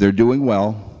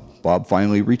well. Bob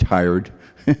finally retired,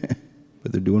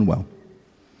 but they're doing well.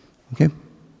 Okay.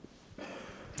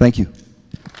 Thank you.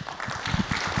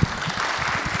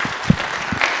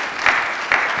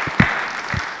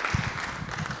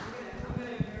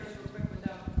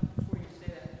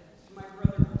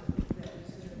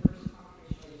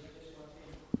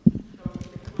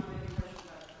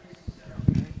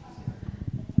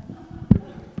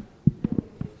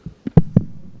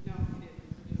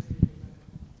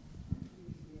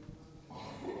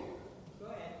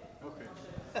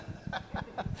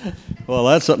 Well,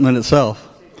 that's something in itself.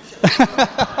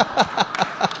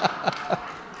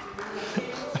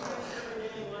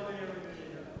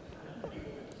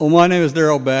 Well, my name is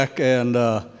Darrell Beck, and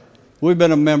we've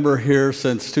been a member here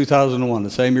since 2001, the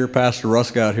same year Pastor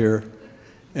Russ got here.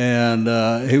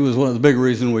 And he was one of the big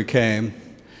reasons we came.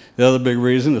 The other big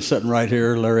reason is sitting right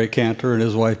here, Larry Cantor and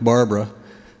his wife Barbara.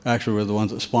 Actually, were the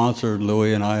ones that sponsored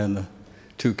Louie and I and the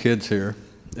two kids here.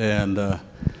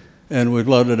 And we've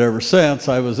loved it ever since.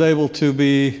 I was able to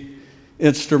be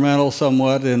instrumental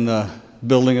somewhat in the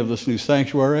building of this new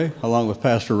sanctuary, along with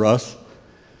Pastor Russ.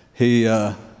 He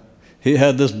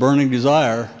had this burning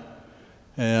desire,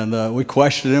 and we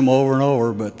questioned him over and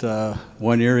over, but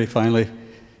one year he finally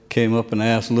came up and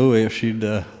asked Louie if she'd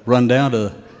run down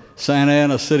to Santa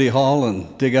Ana City Hall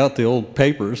and dig out the old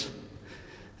papers.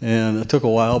 And it took a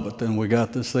while, but then we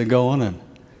got this thing going, and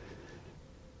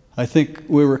I think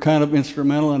we were kind of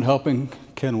instrumental in helping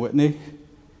Ken Whitney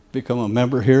become a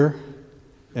member here,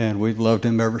 and we've loved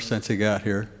him ever since he got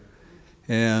here.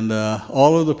 And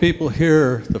all of the people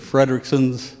here, the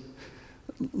Fredericksons,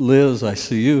 Liz, I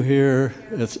see you here.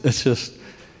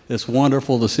 It's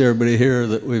wonderful to see everybody here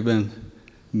that we've been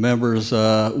members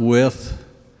with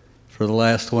for the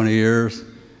last 20 years.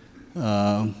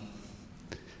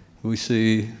 We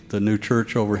see the new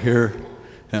church over here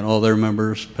and all their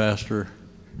members, Pastor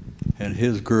and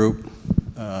his group,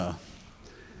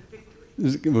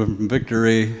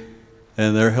 Victory,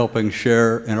 and they're helping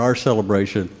share in our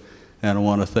celebration, and I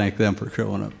want to thank them for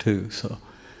showing up too. So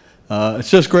it's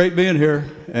just great being here,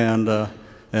 and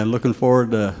looking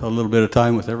forward to a little bit of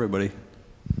time with everybody.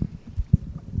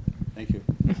 Thank you.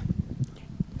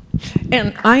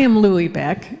 And I am Louie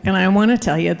Beck, and I want to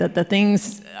tell you that the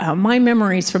things, my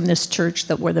memories from this church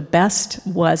that were the best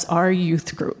was our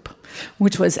youth group,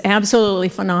 which was absolutely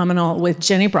phenomenal with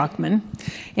Jenny Brockman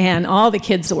and all the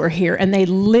kids that were here. And they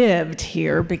lived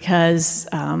here because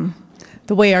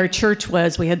the way our church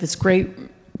was, we had this great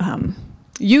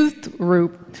youth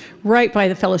group right by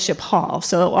the fellowship hall.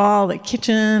 So all the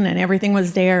kitchen and everything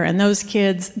was there. And those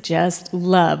kids just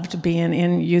loved being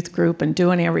in youth group and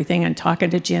doing everything and talking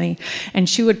to Jenny. And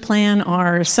she would plan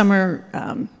our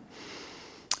summer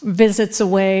visits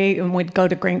away, and we'd go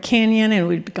to Grand Canyon, and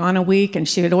we'd be gone a week, and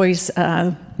she would always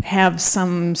have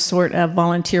some sort of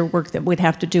volunteer work that we'd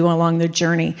have to do along the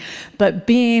journey. But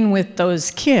being with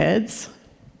those kids,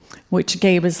 which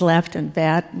Gabe has left, and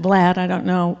Vlad, I don't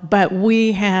know, but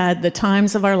we had the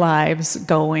times of our lives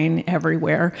going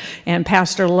everywhere, and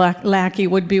Pastor Lackey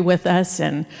would be with us,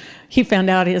 and he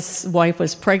found out his wife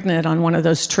was pregnant on one of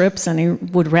those trips, and he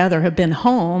would rather have been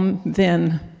home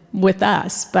than with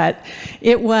us. But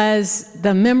it was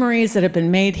the memories that have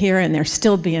been made here, and they're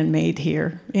still being made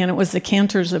here. And it was the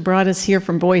Cantors that brought us here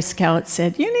from Boy Scouts,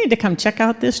 said, you need to come check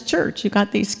out this church. You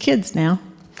got these kids now.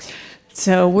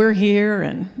 So we're here,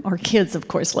 and our kids, of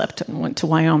course, left and went to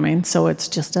Wyoming, so it's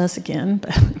just us again.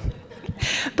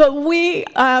 But we,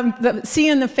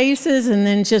 seeing the faces and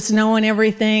then just knowing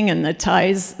everything and the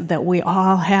ties that we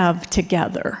all have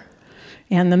together,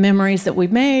 and the memories that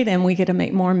we've made, and we get to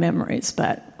make more memories.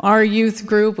 But our youth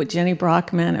group with Jenny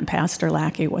Brockman and Pastor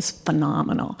Lackey was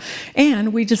phenomenal.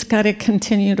 And we just got to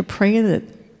continue to pray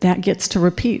that that gets to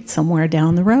repeat somewhere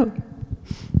down the road.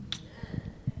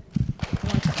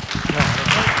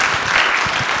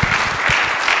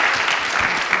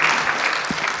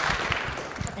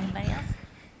 Anybody else?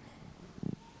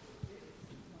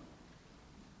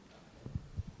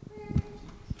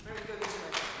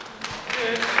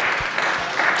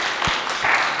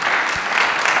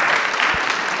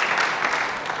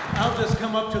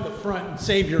 come up to the front and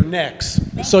save your necks,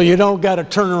 so you don't got to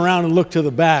turn around and look to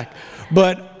the back.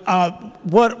 But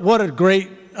what a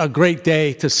great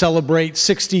day to celebrate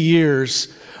 60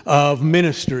 years of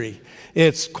ministry.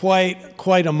 It's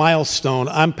quite a milestone.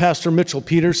 I'm Pastor Mitchell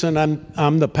Peterson.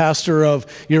 I'm the pastor of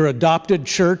your adopted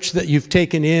church that you've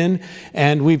taken in,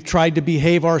 and we've tried to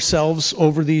behave ourselves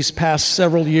over these past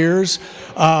several years.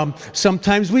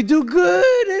 Sometimes we do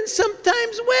good, and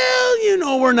sometimes,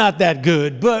 well, we're not that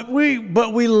good. But we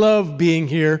love being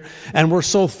here, and we're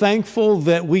so thankful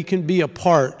that we can be a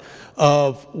part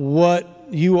of what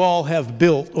you all have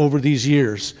built over these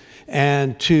years.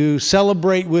 And to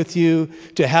celebrate with you,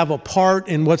 to have a part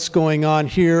in what's going on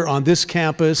here on this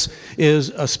campus is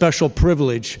a special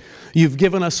privilege. You've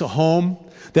given us a home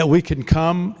that we can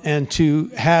come and to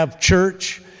have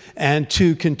church and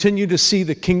to continue to see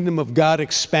the kingdom of God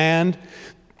expand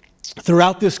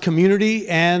throughout this community.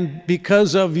 And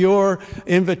because of your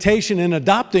invitation in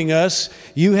adopting us,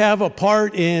 you have a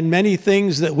part in many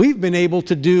things that we've been able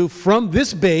to do from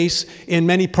this base in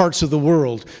many parts of the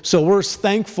world. So we're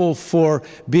thankful for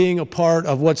being a part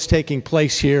of what's taking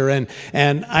place here. And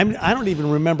I don't even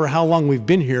remember how long we've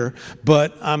been here,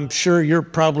 but I'm sure you're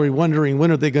probably wondering,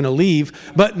 when are they going to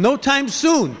leave? But no time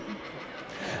soon.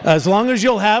 As long as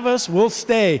you'll have us, we'll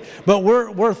stay. But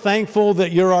we're thankful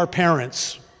that you're our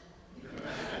parents.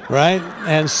 Right?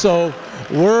 And so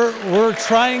we're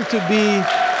trying to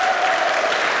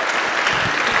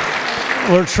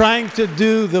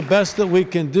do the best that we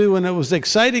can do. And it was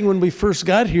exciting when we first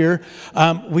got here.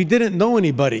 We didn't know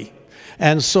anybody.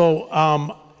 And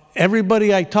so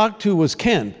everybody I talked to was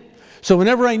Ken. So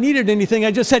whenever I needed anything,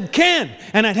 I just said, Ken,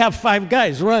 and I'd have 5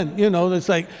 guys run, it's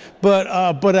like, but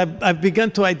I've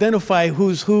begun to identify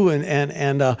who's who,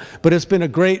 but it's been a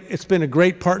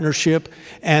great partnership,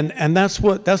 and that's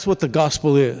what the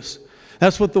gospel is.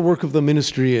 That's what the work of the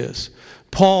ministry is.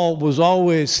 Paul was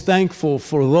always thankful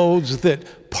for those that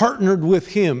partnered with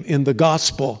him in the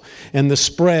gospel and the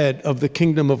spread of the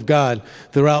kingdom of God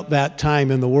throughout that time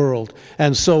in the world.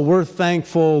 And so we're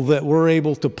thankful that we're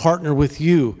able to partner with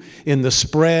you in the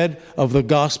spread of the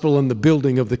gospel and the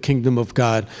building of the kingdom of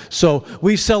God. So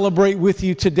we celebrate with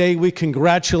you today. We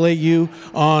congratulate you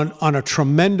on a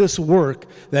tremendous work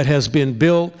that has been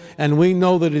built, and we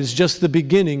know that it's just the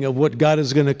beginning of what God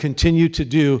is going to continue to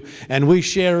do. And we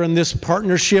share in this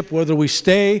partnership, whether we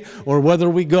stay or whether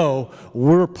we go.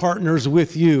 We're partners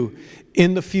with you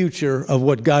in the future of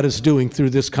what God is doing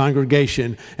through this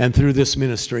congregation and through this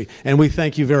ministry. And we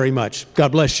thank you very much.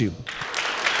 God bless you.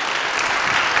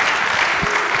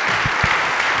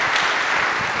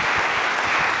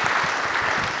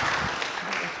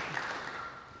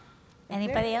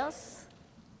 Anybody else?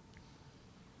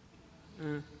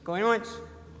 Going once.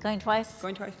 Going twice?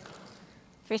 Going twice.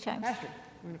 3 times. Pastor,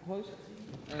 you want to close?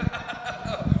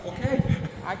 Okay.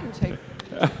 I can take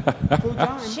full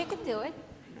time. She can do it.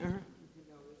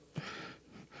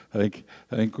 I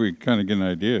think we kind of get an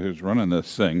idea who's running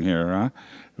this thing here, huh?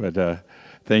 But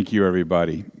thank you,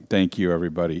 everybody. Thank you,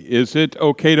 everybody. Is it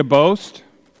okay to boast?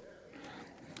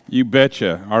 You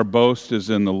betcha. Our boast is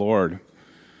in the Lord.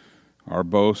 Our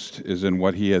boast is in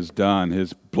what He has done,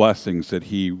 His blessings that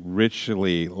He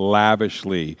richly,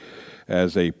 lavishly,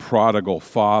 as a prodigal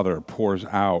father, pours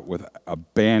out with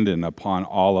abandon upon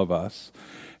all of us.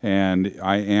 And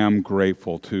I am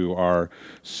grateful to our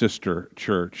sister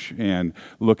church and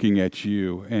looking at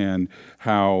you and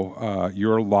how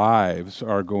your lives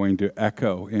are going to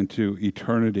echo into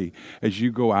eternity as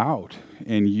you go out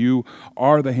and you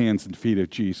are the hands and feet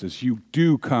of Jesus. You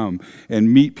do come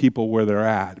and meet people where they're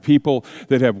at, people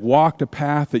that have walked a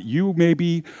path that you may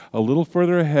be a little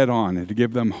further ahead on, and to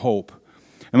give them hope.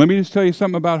 And let me just tell you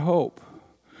something about hope.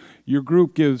 Your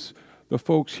group gives the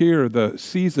folks here, the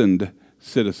seasoned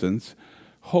citizens,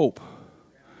 hope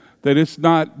that it's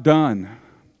not done.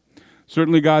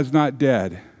 Certainly God's not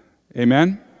dead.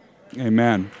 Amen?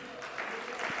 Amen.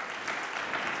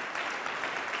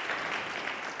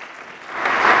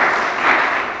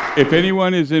 If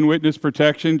anyone is in witness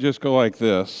protection, just go like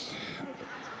this.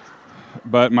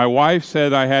 But my wife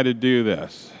said I had to do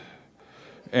this.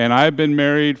 And I've been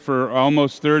married for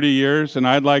almost 30 years, and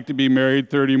I'd like to be married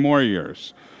 30 more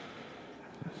years.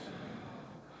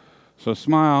 So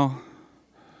smile.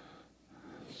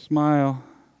 Smile.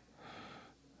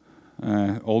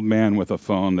 Old man with a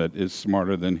phone that is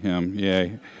smarter than him.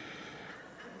 Yay.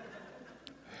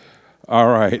 All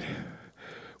right.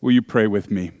 Will you pray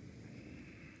with me?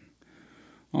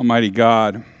 Almighty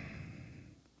God,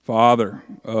 Father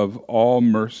of all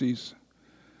mercies,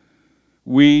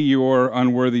 we, your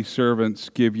unworthy servants,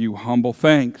 give you humble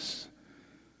thanks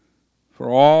for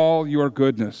all your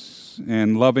goodness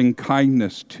and loving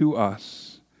kindness to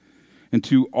us and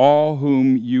to all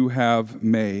whom you have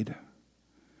made.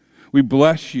 We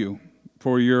bless you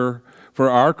for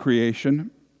our creation,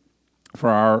 for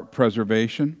our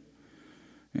preservation,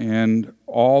 and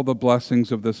all the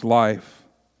blessings of this life.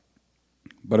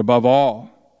 But above all,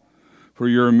 for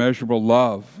your immeasurable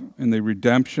love and the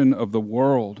redemption of the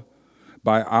world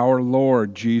by our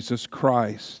Lord Jesus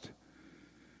Christ.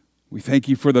 We thank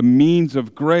you for the means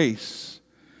of grace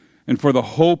and for the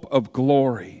hope of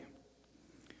glory.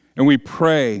 And we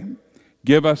pray,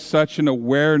 give us such an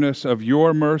awareness of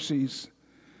your mercies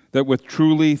that with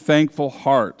truly thankful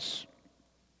hearts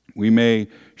we may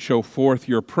show forth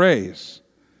your praise,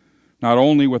 not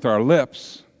only with our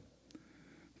lips,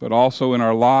 but also in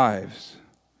our lives,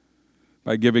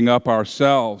 by giving up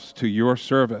ourselves to your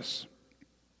service,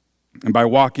 and by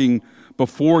walking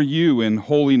before you in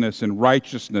holiness and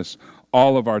righteousness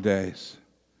all of our days.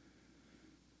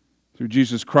 Through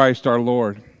Jesus Christ our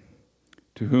Lord,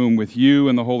 to whom with you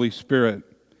and the Holy Spirit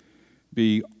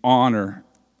be honor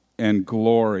and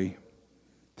glory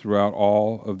throughout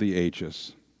all of the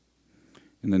ages.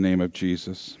 In the name of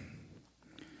Jesus,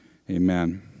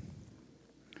 amen.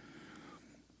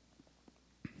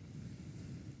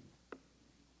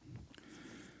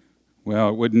 Well,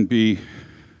 it wouldn't be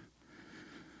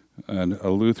a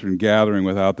Lutheran gathering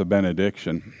without the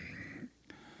benediction.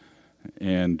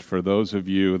 And for those of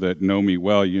you that know me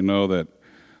well, you know that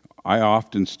I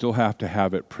often still have to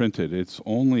have it printed. It's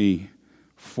only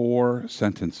 4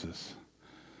 sentences.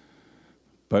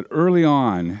 But early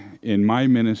on in my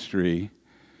ministry,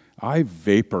 I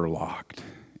vapor locked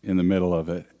in the middle of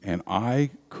it, and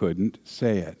I couldn't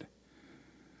say it.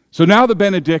 So now the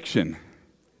benediction.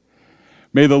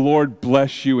 May the Lord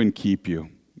bless you and keep you.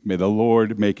 May the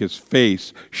Lord make his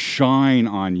face shine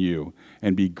on you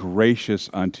and be gracious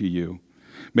unto you.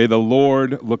 May the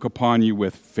Lord look upon you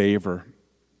with favor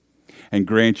and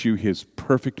grant you his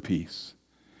perfect peace.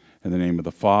 In the name of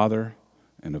the Father,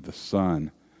 and of the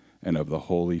Son, and of the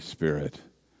Holy Spirit.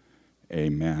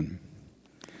 Amen.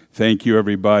 Thank you,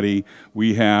 everybody.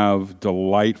 We have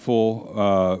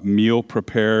delightful meal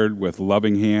prepared with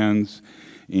loving hands.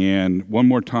 And one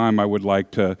more time, I would like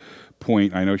to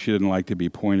point, I know she didn't like to be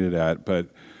pointed at, but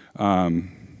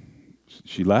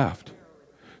she left,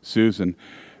 Susan.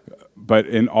 But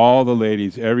in all the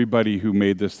ladies, everybody who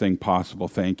made this thing possible,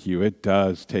 thank you. It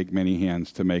does take many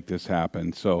hands to make this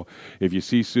happen. So if you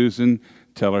see Susan,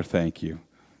 tell her thank you.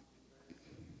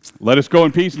 Let us go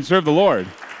in peace and serve the Lord.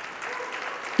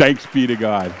 Thanks be to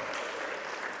God.